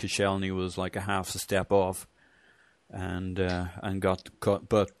offside, and Koscielny was like a half a step off, and got cut.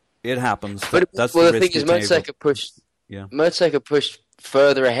 But it happens. That's the thing is, Mertesacker pushed. Yeah, Mertesacker pushed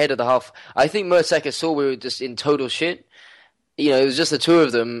further ahead of the half. I think Mertesacker saw we were just in total shit. It was just the two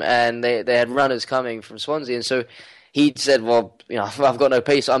of them, and they had runners coming from Swansea, and so he'd said, well, I've got no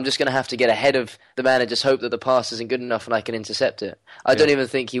pace, so I'm just going to have to get ahead of the man and just hope that the pass isn't good enough and I can intercept it. I don't even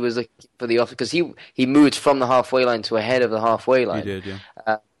think he was looking for the offside, because he moved from the halfway line to ahead of the halfway line. He did,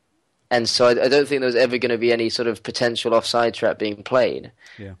 yeah. And so I don't think there was ever going to be any sort of potential offside trap being played.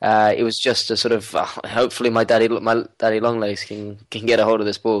 Yeah. It was just a sort of, hopefully my daddy longlegs can get a hold of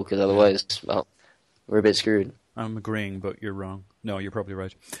this ball, because otherwise, well, we're a bit screwed. I'm agreeing, but you're wrong. No, you're probably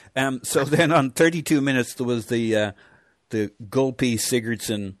right. So then on 32 minutes, there was the Gulpy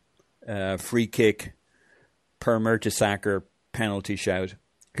Sigurdsson free kick per Mertesacker penalty shout.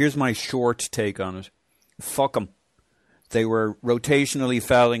 Here's my short take on it. Fuck them. They were rotationally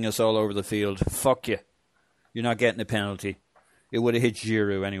fouling us all over the field. Fuck you. You're not getting a penalty. It would have hit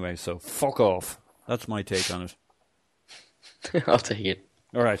Giroud anyway, so fuck off. That's my take on it. I'll take it.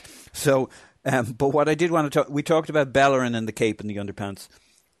 All right. So, but what I did want to talk, we talked about Bellerin and the cape and the underpants.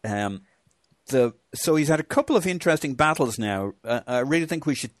 So he's had a couple of interesting battles now. I really think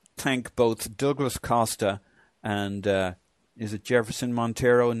we should thank both Douglas Costa and is it Jefferson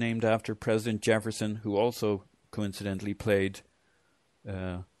Montero, named after President Jefferson, who also coincidentally played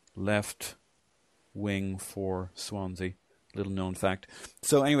left wing for Swansea. Little known fact.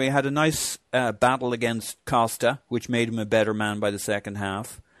 So anyway, had a nice battle against Costa, which made him a better man by the second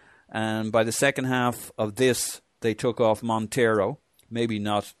half. And by the second half of this, they took off Montero. Maybe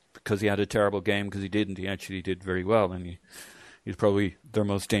not because he had a terrible game, because he didn't. He actually did very well, and he's probably their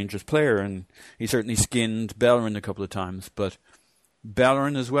most dangerous player. And he certainly skinned Bellerin a couple of times. But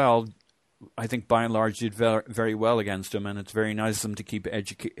Bellerin as well, I think by and large did very well against him, and it's very nice of them to keep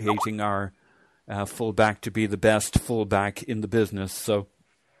educating our fullback to be the best fullback in the business. So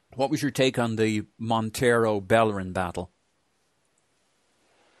what was your take on the Montero-Bellerin battle?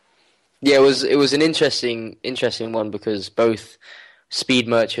 Yeah, it was an interesting one, because both speed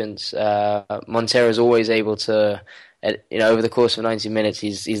merchants, Montero's always able to, over the course of 90 minutes,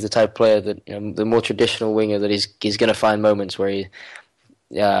 he's the type of player that, the more traditional winger, that he's going to find moments where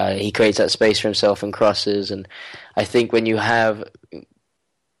he creates that space for himself and crosses. And I think when you have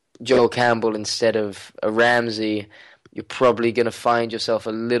Joel Campbell instead of a Ramsey, you're probably going to find yourself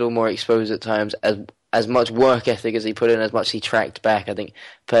a little more exposed at times. As much work ethic as he put in, as much he tracked back, I think a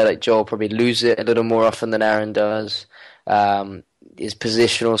player like Joel probably loses it a little more often than Aaron does. His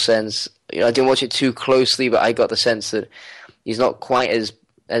positional sense, I didn't watch it too closely, but I got the sense that he's not quite as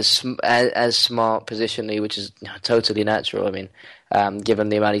smart positionally, which is totally natural. I mean, given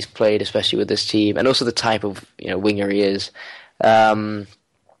the amount he's played, especially with this team, and also the type of winger he is.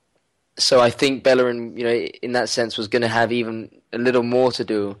 So I think Bellerin, in that sense, was going to have even a little more to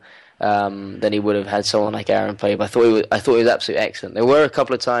do than he would have had someone like Aaron play. But I thought he was absolutely excellent. There were a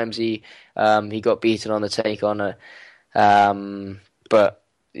couple of times he got beaten on the take on it, but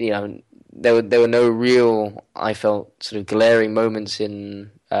there were no real, I felt, sort of glaring moments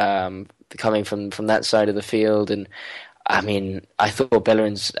in coming from that side of the field. And I mean, I thought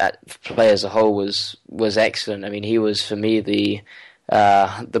Bellerin's play as a whole was excellent. I mean, he was, for me, the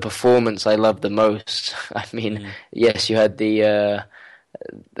performance I loved the most. I mean, yes, you had the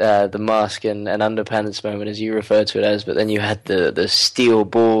mask and underpants moment, as you referred to it as, but then you had the steel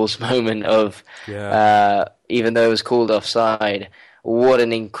balls moment of, even though it was called offside, what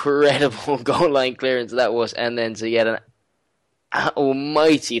an incredible goal line clearance that was, and then to get an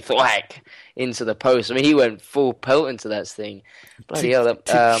almighty thwack into the post. I mean, he went full pelt into that thing. Bloody hell!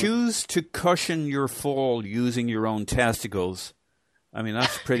 To choose to cushion your fall using your own testicles, I mean,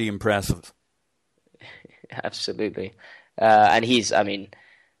 that's pretty impressive. Absolutely. And he is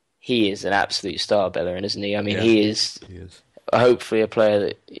an absolute star, Bellerin, isn't he? I mean, he is hopefully a player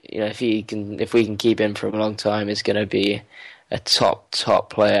that, if we can keep him for a long time, is going to be a top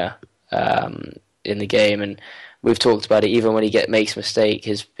player in the game. And we've talked about it. Even when he makes a mistake,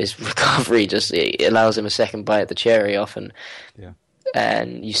 his recovery just, it allows him a second bite at the cherry often. Yeah.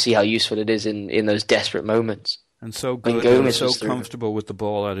 And you see how useful it is in those desperate moments. And so good, and so comfortable with the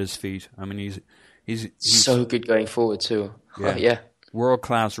ball at his feet. I mean, he's so good going forward too. Yeah. World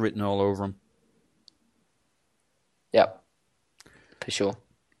class written all over him. Yep, for sure.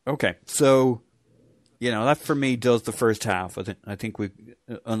 Okay, so that for me does the first half. I think we,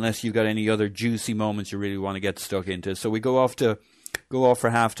 unless you got any other juicy moments you really want to get stuck into, so we go off for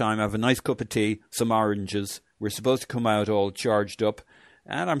halftime. Have a nice cup of tea, some oranges. We're supposed to come out all charged up,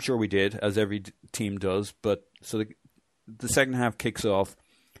 and I'm sure we did, as every team does. But so the second half kicks off,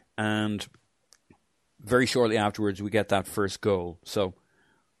 and very shortly afterwards, we get that first goal. So,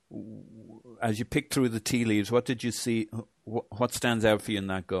 as you pick through the tea leaves, what did you see? What stands out for you in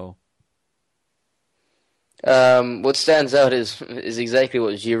that goal? What stands out is exactly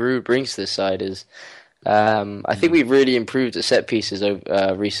what Giroud brings to this side. Is I think we've really improved at set pieces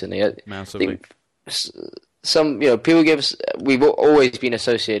recently. Massively. Some people give us. We've always been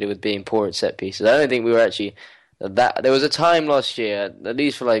associated with being poor at set pieces. I don't think we were actually that. There was a time last year, at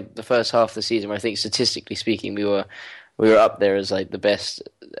least for like the first half of the season, where I think statistically speaking, we were up there as like the best.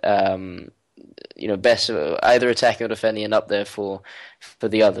 Best either attacking or defending, and up there for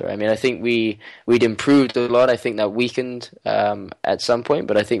the other. I mean, I think we'd improved a lot. I think that weakened at some point,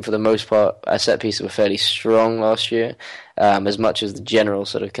 but I think for the most part, our set pieces were fairly strong last year. As much as the general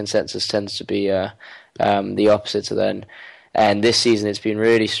sort of consensus tends to be the opposite to then. And this season, it's been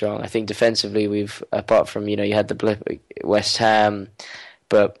really strong. I think defensively, we've apart from you had the blip at West Ham,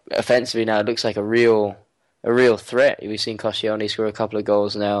 but offensively now it looks like a real threat. We've seen Koscielny score a couple of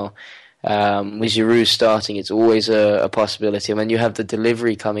goals now. With Giroud starting, it's always a possibility. And when you have the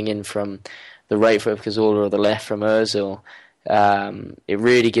delivery coming in from the right foot of Cazorla or the left from Ozil, it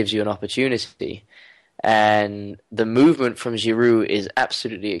really gives you an opportunity. And the movement from Giroud is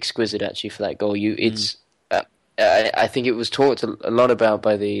absolutely exquisite, actually, for that goal. I think it was talked a lot about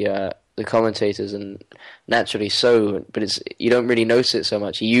by the commentators, and naturally so. But you don't really notice it so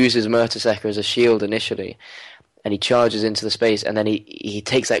much. He uses Mertesacker as a shield initially, and he charges into the space, and then he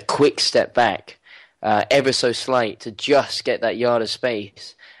takes that quick step back, ever so slight, to just get that yard of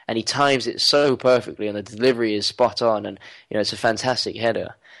space, and he times it so perfectly, and the delivery is spot on, and it's a fantastic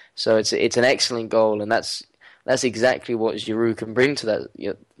header. So it's an excellent goal, and that's exactly what Giroud can bring to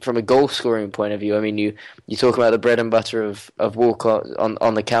that. From a goal scoring point of view, I mean, you talk about the bread and butter of Walcott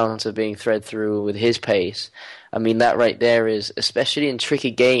on the counter being thread through with his pace. I mean, that right there is, especially in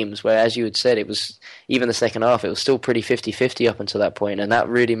tricky games where, as you had said, it was, even the second half, it was still pretty 50-50 up until that point, and that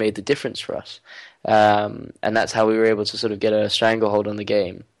really made the difference for us. And that's how we were able to sort of get a stranglehold on the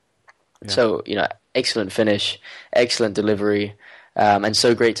game. Yeah. So, excellent finish, excellent delivery, and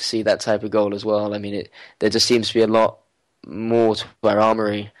so great to see that type of goal as well. I mean, there just seems to be a lot more to our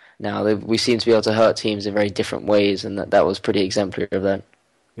armoury now. We seem to be able to hurt teams in very different ways, and that was pretty exemplary of that.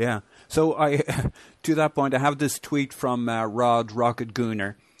 Yeah. So to that point, I have this tweet from Rocket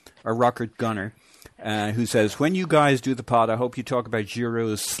Gunner, who says, "When you guys do the pod, I hope you talk about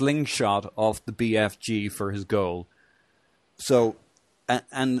Giroud's slingshot off the BFG for his goal." So I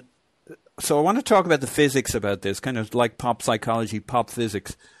want to talk about the physics about this, kind of like pop psychology, pop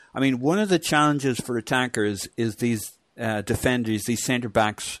physics. I mean, one of the challenges for attackers is these defenders, these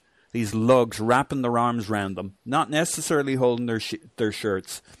centre-backs, these lugs, wrapping their arms around them, not necessarily holding their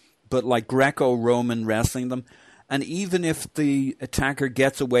shirts, but like Greco-Roman wrestling them. And even if the attacker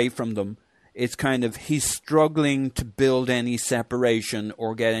gets away from them, it's kind of, he's struggling to build any separation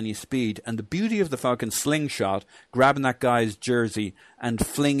or get any speed. And the beauty of the fucking slingshot, grabbing that guy's jersey and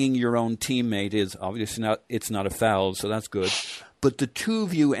flinging your own teammate, is obviously it's not a foul, so that's good. But the two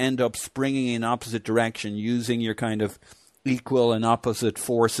of you end up springing in opposite direction, using your kind of equal and opposite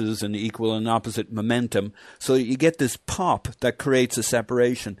forces and equal and opposite momentum. So you get this pop that creates a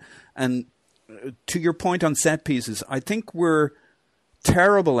separation. And to your point on set pieces, I think we're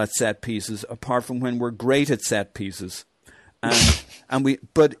terrible at set pieces, apart from when we're great at set pieces.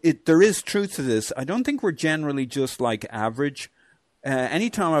 There is truth to this. I don't think we're generally just like average.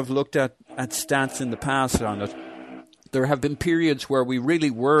 Anytime I've looked at stats in the past on it, there have been periods where we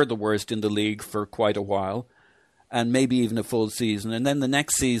really were the worst in the league for quite a while, and maybe even a full season. And then the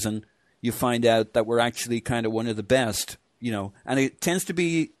next season, you find out that we're actually kind of one of the best, and it tends to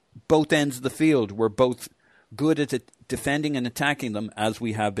be both ends of the field. We're both good at defending and attacking them, as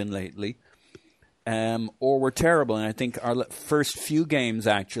we have been lately, or we're terrible. And I think our first few games,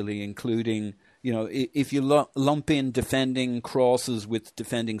 actually, including, if you lump in defending crosses with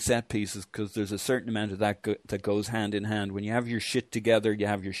defending set pieces, because there's a certain amount of that that goes hand in hand. When you have your shit together, you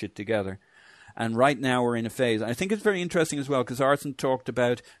have your shit together. And right now we're in a phase. I think it's very interesting as well, because Arsene talked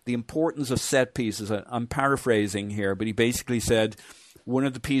about the importance of set pieces. I'm paraphrasing here, but he basically said one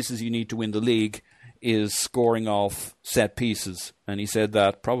of the pieces you need to win the league is scoring off set pieces. And he said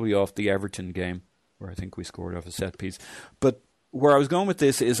that probably off the Everton game, where I think we scored off a set piece. But where I was going with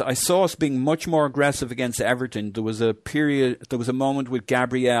this is I saw us being much more aggressive against Everton. There was a moment with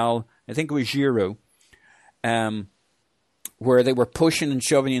Gabriel, I think it was Giroud, where they were pushing and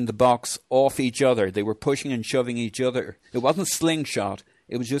shoving in the box off each other. They were pushing and shoving each other. It wasn't slingshot.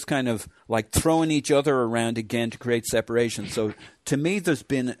 It was just kind of like throwing each other around again to create separation. So to me, there's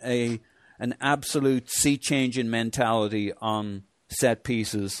been an absolute sea change in mentality on set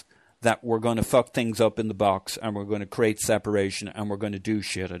pieces, that we're going to fuck things up in the box and we're going to create separation and we're going to do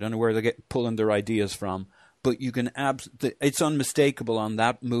shit. I don't know where they're pulling their ideas from, but you can it's unmistakable on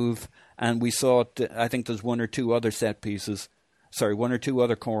that move. And we saw it, I think there's one or two other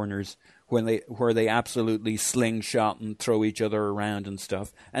corners where they absolutely slingshot and throw each other around and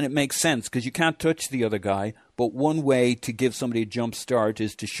stuff. And it makes sense because you can't touch the other guy, but one way to give somebody a jump start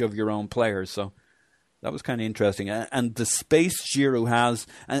is to shove your own player. So that was kind of interesting. And the space Giroud has,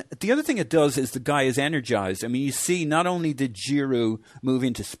 and the other thing it does is the guy is energized. I mean, you see, not only did Giroud move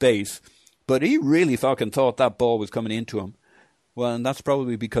into space, but he really fucking thought that ball was coming into him. Well, and that's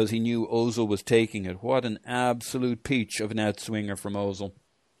probably because he knew Ozil was taking it. What an absolute peach of an outswinger from Ozil.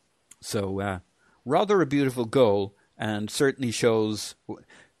 So, rather a beautiful goal, and certainly shows.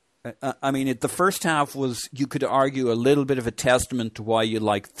 I mean, the first half was, you could argue, a little bit of a testament to why you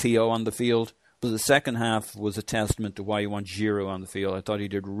like Theo on the field, but the second half was a testament to why you want Giroud on the field. I thought he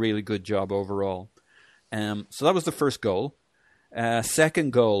did a really good job overall. So that was the first goal.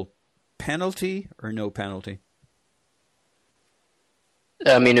 Second goal, penalty or no penalty?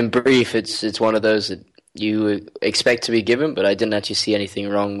 I mean, in brief, it's one of those that you expect to be given, but I didn't actually see anything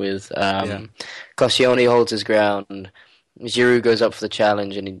wrong with. Koscielny holds his ground. Giroud goes up for the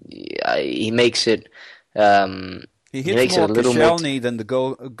challenge, and he makes it. He hits more Koscielny than the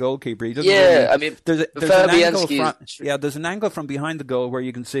goalkeeper. He doesn't I mean, there's an angle from behind the goal where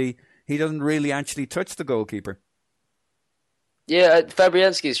you can see he doesn't really actually touch the goalkeeper. Yeah,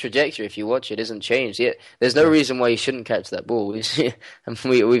 Fabianski's trajectory, if you watch it, isn't changed yet. There's no reason why he shouldn't catch that ball. We've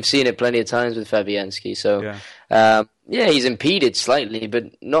seen it plenty of times with Fabianski. So, he's impeded slightly,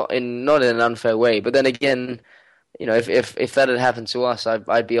 but not in an unfair way. But then again, if that had happened to us,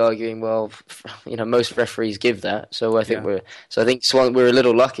 I'd be arguing, well, most referees give that. So I think we're a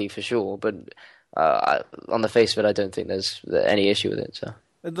little lucky for sure. But on the face of it, I don't think there's any issue with it. So.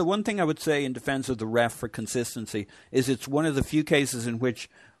 The one thing I would say in defense of the ref for consistency is it's one of the few cases in which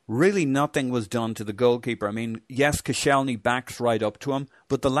really nothing was done to the goalkeeper. I mean, yes, Koscielny backs right up to him,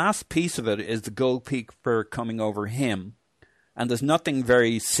 but the last piece of it is the goalkeeper coming over him. And there's nothing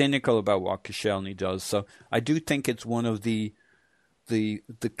very cynical about what Koscielny does. So I do think it's one of the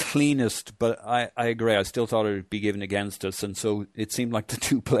cleanest, but I agree. I still thought it would be given against us. And so it seemed like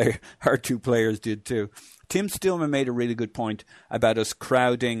our two players did too. Tim Stillman made a really good point about us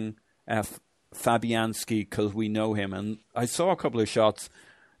crowding Fabianski because we know him. And I saw a couple of shots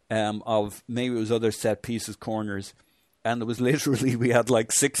of maybe it was other set pieces, corners. And it was literally, we had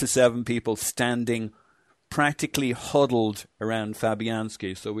like 6 or 7 people standing practically huddled around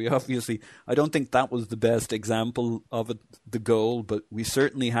Fabianski. So we obviously, I don't think that was the best example of it, the goal, but we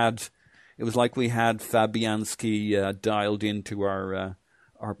certainly had, it was like we had Fabianski dialed into our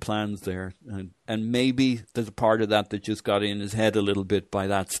plans there. And maybe there's a part of that just got in his head a little bit by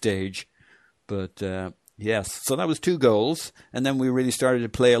that stage. But yes, so that was 2 goals. And then we really started to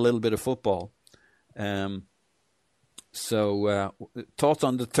play a little bit of football. So thoughts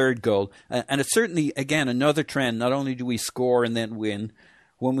on the third goal. And it's certainly, again, another trend. Not only do we score and then win,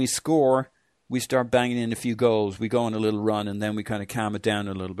 when we score, we start banging in a few goals. We go on a little run and then we kind of calm it down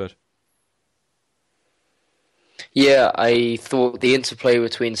a little bit. Yeah, I thought the interplay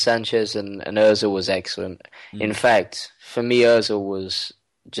between Sanchez and Ozil was excellent. In fact, for me, Ozil was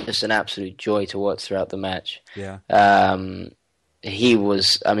just an absolute joy to watch throughout the match. Yeah. He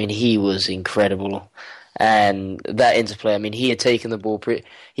was incredible. And that interplay, I mean, he had taken the ball.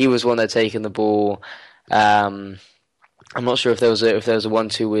 He was one that had taken the ball. I'm not sure if there was a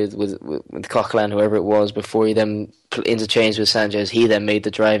 1-2 with Coquelin, whoever it was, before he then interchanged with Sanchez. He then made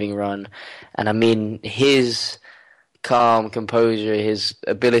the driving run, and I mean, his calm composure, his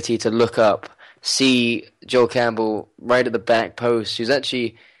ability to look up, see Joel Campbell right at the back post, who's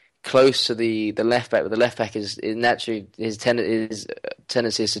actually close to the left back, but the left back is naturally his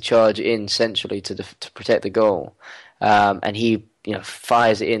tendency is to charge in centrally to protect the goal, and he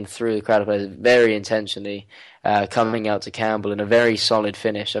fires it in through the crowd of players very intentionally, coming out to Campbell in a very solid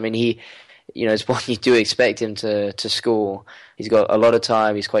finish. I mean, it's what you do expect him to score. He's got a lot of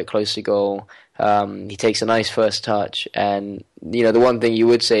time. He's quite close to goal. He takes a nice first touch, and the one thing you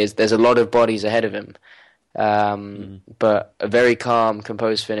would say is there's a lot of bodies ahead of him. But a very calm,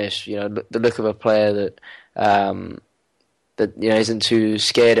 composed finish. The look of a player that isn't too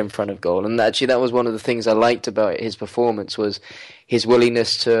scared in front of goal. And actually, that was one of the things I liked about his performance was his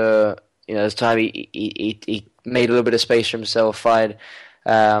willingness to, this time he made a little bit of space for himself, fired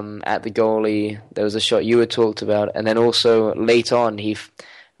at the goalie. There was a shot you had talked about, and then also late on, he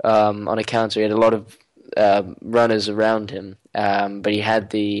on a counter, he had a lot of runners around him, but he had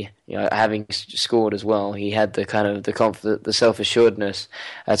the having scored as well, he had the kind of the self-assuredness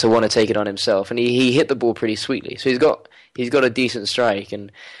to want to take it on himself, and he hit the ball pretty sweetly. So he's got a decent strike,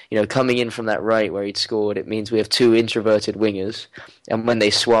 and coming in from that right where he'd scored, it means we have 2 introverted wingers, and when they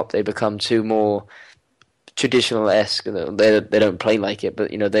swap, they become 2 more traditional-esque. They don't play like it,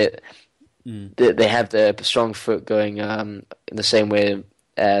 but they have their strong foot going in the same way,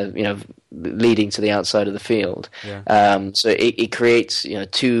 leading to the outside of the field. Yeah. So it creates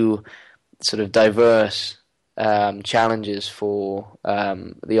two sort of diverse challenges for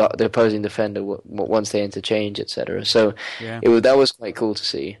the opposing defender once they interchange, etc. So that was quite cool to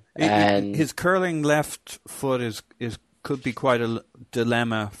see. And his curling left foot could be quite a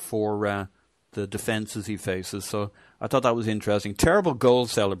dilemma for the defences he faces. So I thought that was interesting. Terrible goal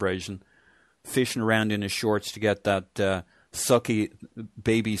celebration, fishing around in his shorts to get that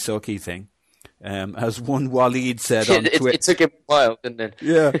baby sucky thing. As one Waleed said on Twitter, it took him a while, didn't it?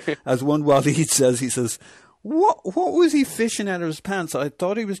 Yeah, as one Waleed says, he says, What was he fishing out of his pants? I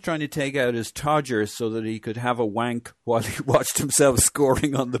thought he was trying to take out his todger so that he could have a wank while he watched himself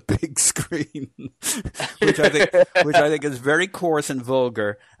scoring on the big screen, which I think is very coarse and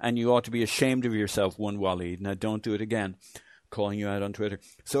vulgar, and you ought to be ashamed of yourself, one Waleed. Now, don't do it again, calling you out on Twitter.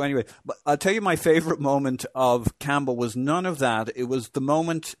 So anyway, but I'll tell you my favourite moment of Campbell was none of that. It was the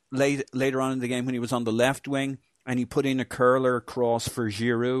moment later on in the game when he was on the left wing and he put in a curler cross for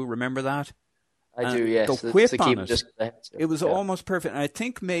Giroud. Remember that? I do, yes. The whip on it was almost perfect. And I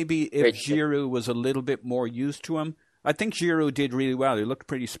think maybe if Giroud was a little bit more used to him, I think Giroud did really well. He looked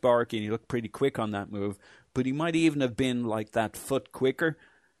pretty sparky and he looked pretty quick on that move. But he might even have been like that foot quicker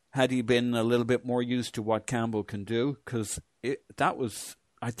had he been a little bit more used to what Campbell can do. Because that was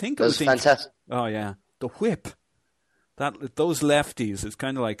fantastic. Oh, yeah. The whip. Those lefties, it's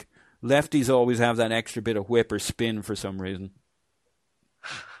kind of like lefties always have that extra bit of whip or spin for some reason.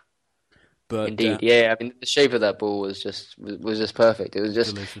 But, indeed, I mean, the shape of that ball was just perfect. It was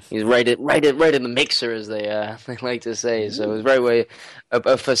just delicious. He's right in the mixer, as they like to say. So it was very way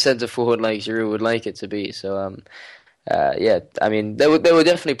for centre forward like Giroud would like it to be. So I mean, there were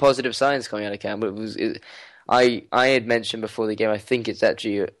definitely positive signs coming out of camp. But I had mentioned before the game. I think it's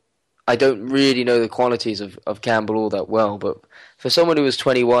actually I don't really know the qualities of Campbell all that well, but for someone who was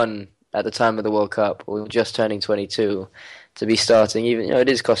 21 at the time of the World Cup, or just turning 22. To be starting, even it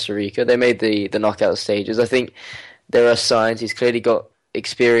is Costa Rica. They made the knockout stages. I think there are signs. He's clearly got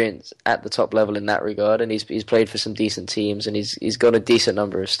experience at the top level in that regard, and he's played for some decent teams, and he's got a decent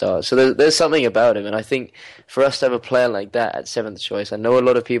number of starts. So there's something about him, and I think for us to have a player like that at seventh choice, I know a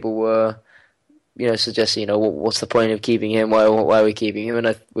lot of people were, suggesting, what's the point of keeping him? Why are we keeping him?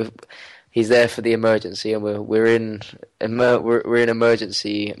 And he's there for the emergency, and we're in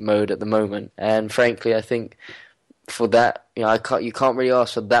emergency mode at the moment. And frankly, I think. For that, you can't really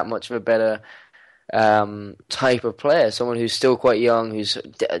ask for that much of a better type of player. Someone who's still quite young, who's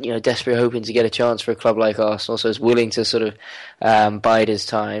desperately hoping to get a chance for a club like Arsenal, so is willing to sort of bide his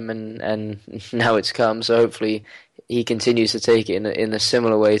time, and now it's come. So hopefully he continues to take it in a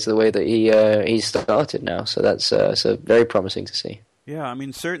similar way to the way that he started now. So that's so very promising to see. Yeah, I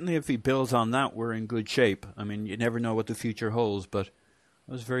mean, certainly if he builds on that, we're in good shape. I mean, you never know what the future holds, but it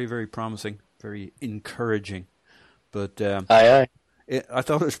was very, very promising, very encouraging. But I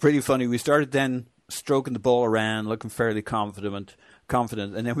thought it was pretty funny. We started then stroking the ball around, looking fairly confident,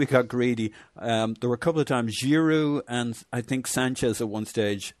 and then we got greedy. There were a couple of times Giroud and I think Sanchez at one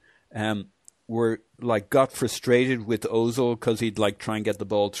stage were got frustrated with Ozil because he'd try and get the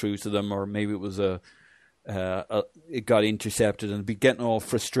ball through to them, or maybe it was it got intercepted, and be getting all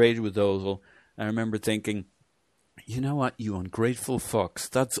frustrated with Ozil. I remember thinking, you know what, you ungrateful fucks,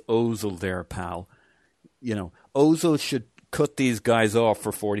 that's Ozil there, pal. Ozil should cut these guys off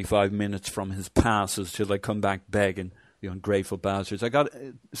for 45 minutes from his passes till they come back begging, the ungrateful bastards.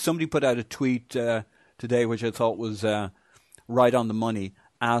 Somebody put out a tweet today which I thought was right on the money,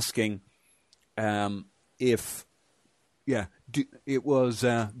 asking if it was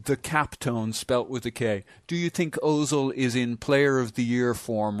the Captone spelt with a K. Do you think Ozil is in Player of the Year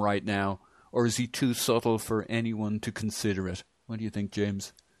form right now, or is he too subtle for anyone to consider it? What do you think,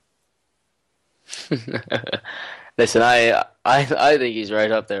 James? Listen, I think he's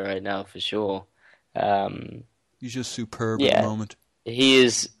right up there right now for sure. He's just superb at the moment. He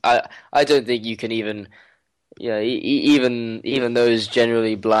is. I don't think you can even, even those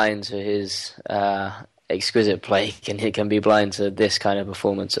generally blind to his exquisite play can be blind to this kind of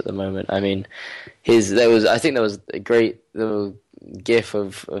performance at the moment. I mean, I think there was a great little gif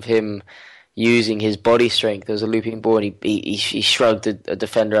of him using his body strength. There was a looping ball, and he shrugged a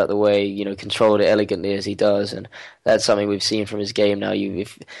defender out the way, controlled it elegantly as he does, and that's something we've seen from his game now.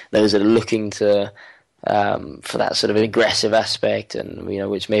 If those that are looking to for that sort of aggressive aspect, and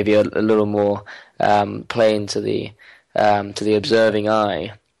which may be a little more plain to the observing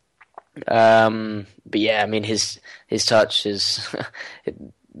eye. But yeah, I mean his touch is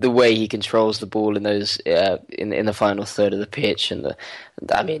the way he controls the ball in those in the final third of the pitch, and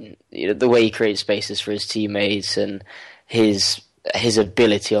the way he creates spaces for his teammates, and his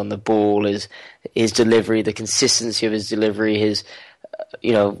ability on the ball, his delivery, the consistency of his delivery, his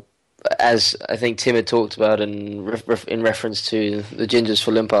as I think Tim had talked about in reference to the Gingers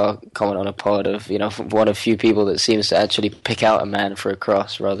for Limpar comment on a pod of, one of few people that seems to actually pick out a man for a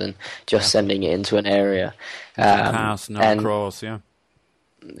cross rather than just sending it into an area. Pass, not a cross, yeah.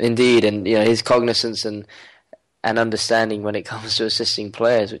 Indeed, and his cognizance and understanding when it comes to assisting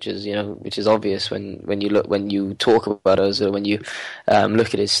players, which is obvious when you talk about Ozil, when you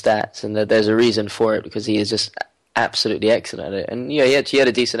look at his stats, and there's a reason for it, because he is just absolutely excellent at it. And he had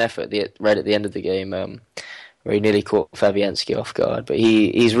a decent effort right at the end of the game, where he nearly caught Fabianski off guard. But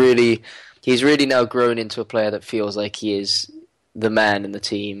he's really now grown into a player that feels like he is the man in the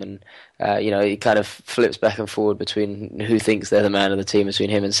team, and he kind of flips back and forward between who thinks they're the man of the team between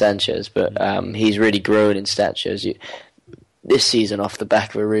him and Sanchez. But he's really grown in stature this season off the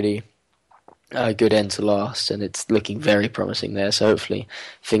back of a really good end to last, and it's looking very promising there. So hopefully,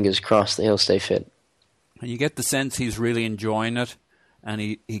 fingers crossed that he'll stay fit. And you get the sense he's really enjoying it, and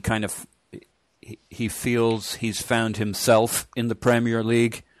he feels he's found himself in the Premier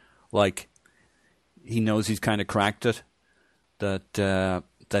League. Like, he knows he's kind of cracked it.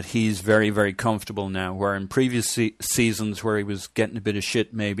 That he's very, very comfortable now, where in previous seasons where he was getting a bit of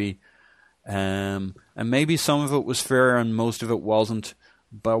shit maybe, and maybe some of it was fair and most of it wasn't,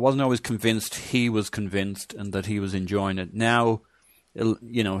 but I wasn't always convinced he was convinced and that he was enjoying it. Now,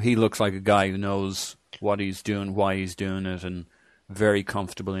 he looks like a guy who knows what he's doing, why he's doing it, and very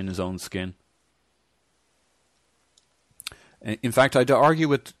comfortable in his own skin. In fact, I'd argue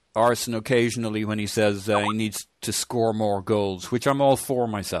with Arsene occasionally when he says he needs to score more goals, which I'm all for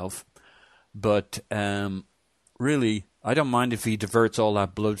myself. But really, I don't mind if he diverts all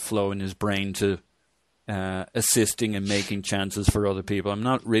that blood flow in his brain to assisting and making chances for other people. I'm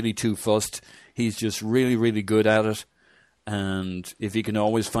not really too fussed. He's just really, really good at it. And if he can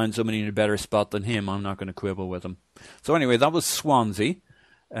always find somebody in a better spot than him, I'm not going to quibble with him. So anyway, that was Swansea.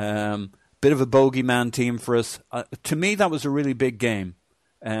 Bit of a bogeyman team for us. To me, that was a really big game.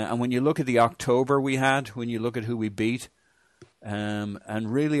 And when you look at the October we had, when you look at who we beat, and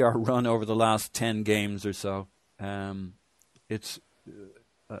really our run over the last 10 games or so, I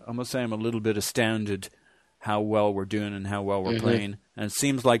must say I'm a little bit astounded how well we're doing and how well we're playing. And it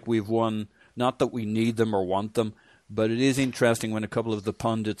seems like we've won, not that we need them or want them, but it is interesting when a couple of the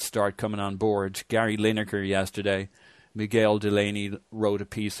pundits start coming on board. Gary Lineker yesterday, Miguel Delaney wrote a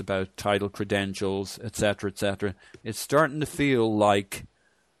piece about title credentials, etc., etc. It's starting to feel like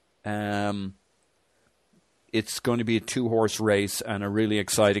it's going to be a two-horse race and a really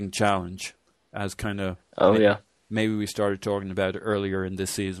exciting challenge, as kind of maybe we started talking about earlier in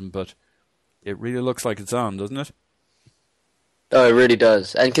this season, but it really looks like it's on, doesn't it? Oh, it really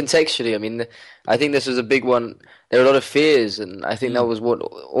does. And contextually, I mean, I think this was a big one. There were a lot of fears, and I think that was what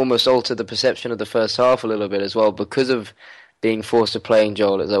almost altered the perception of the first half a little bit as well, because of being forced to play in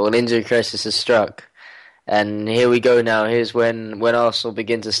Joel. It's like, well, injury crisis has struck. And here we go now. Here's when Arsenal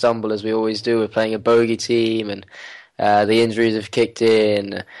begin to stumble, as we always do. We're playing a bogey team, and the injuries have kicked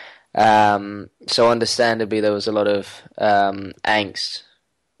in. So understandably, there was a lot of angst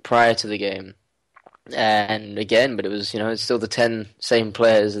prior to the game. And again, but it was, it's still the 10 same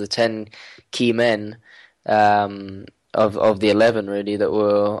players, the 10 key men of the 11 really that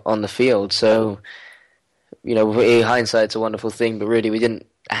were on the field. So, hindsight's a wonderful thing, but really we didn't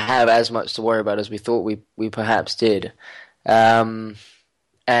have as much to worry about as we thought we perhaps did. And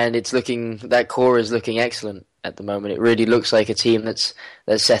that core is looking excellent at the moment. It really looks like a team that's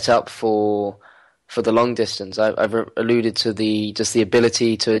set up for the long distance. I've alluded to the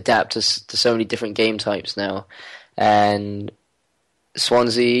ability to adapt to so many different game types now. And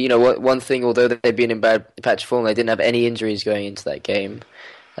Swansea, one thing, although they've been in bad patch form, they didn't have any injuries going into that game,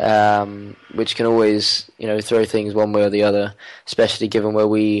 which can always, throw things one way or the other, especially given where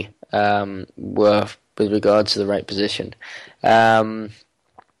we were with regards to the right position.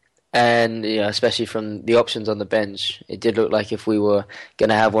 And especially from the options on the bench, it did look like if we were going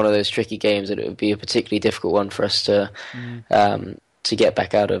to have one of those tricky games, that it would be a particularly difficult one for us to get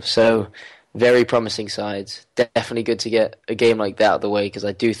back out of. So, very promising sides. Definitely good to get a game like that out of the way, because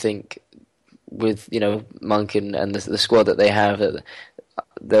I do think with Monk and the squad that they have, that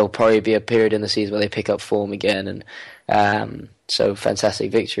there'll probably be a period in the season where they pick up form again, and so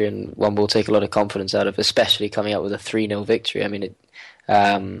fantastic victory, and one we'll take a lot of confidence out of, especially coming out with a 3-0 victory. I mean,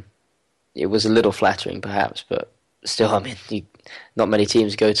 it was a little flattering, perhaps, but still, I mean, not many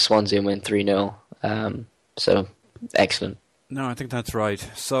teams go to Swansea and win 3-0. So, excellent. No, I think that's right.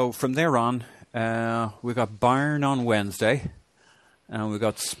 So from there on, we got Bayern on Wednesday, and we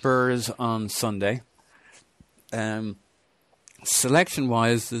got Spurs on Sunday.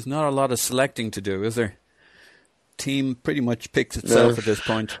 Selection-wise, there's not a lot of selecting to do, is there? Team pretty much picks itself at this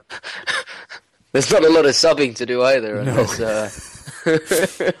point. There's not a lot of subbing to do either. No.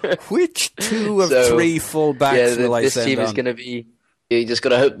 Which two of three full-backs will I send on? This team is going to be... You just got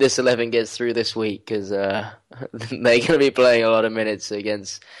to hope this 11 gets through this week, because they're going to be playing a lot of minutes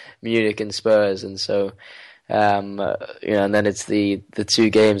against Munich and Spurs, and so and then it's the 2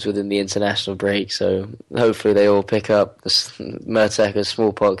 games within the international break. So hopefully they all pick up the Mertesacker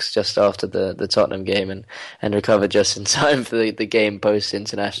smallpox just after the Tottenham game and recover just in time for the game post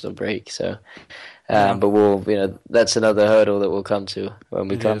international break. So, but we'll that's another hurdle that we'll come to when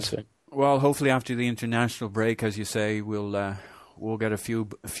we come to it. Well, hopefully after the international break, as you say, we'll get a few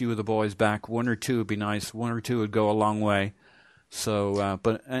of the boys back. 1 or 2 would be nice. 1 or 2 would go a long way. So,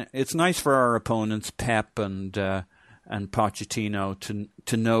 but it's nice for our opponents, Pep and Pochettino,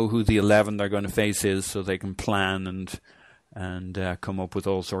 to know who the 11 they're going to face is, so they can plan and come up with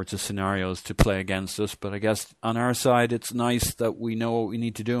all sorts of scenarios to play against us. But I guess on our side, it's nice that we know what we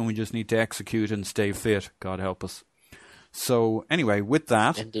need to do, and we just need to execute and stay fit. God help us. So anyway, with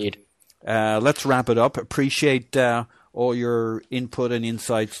that, indeed, let's wrap it up. Appreciate all your input and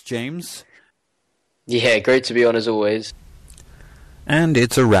insights, James. Yeah, great to be on as always. And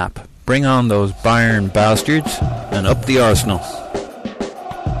it's a wrap. Bring on those Bayern bastards and up the Arsenal.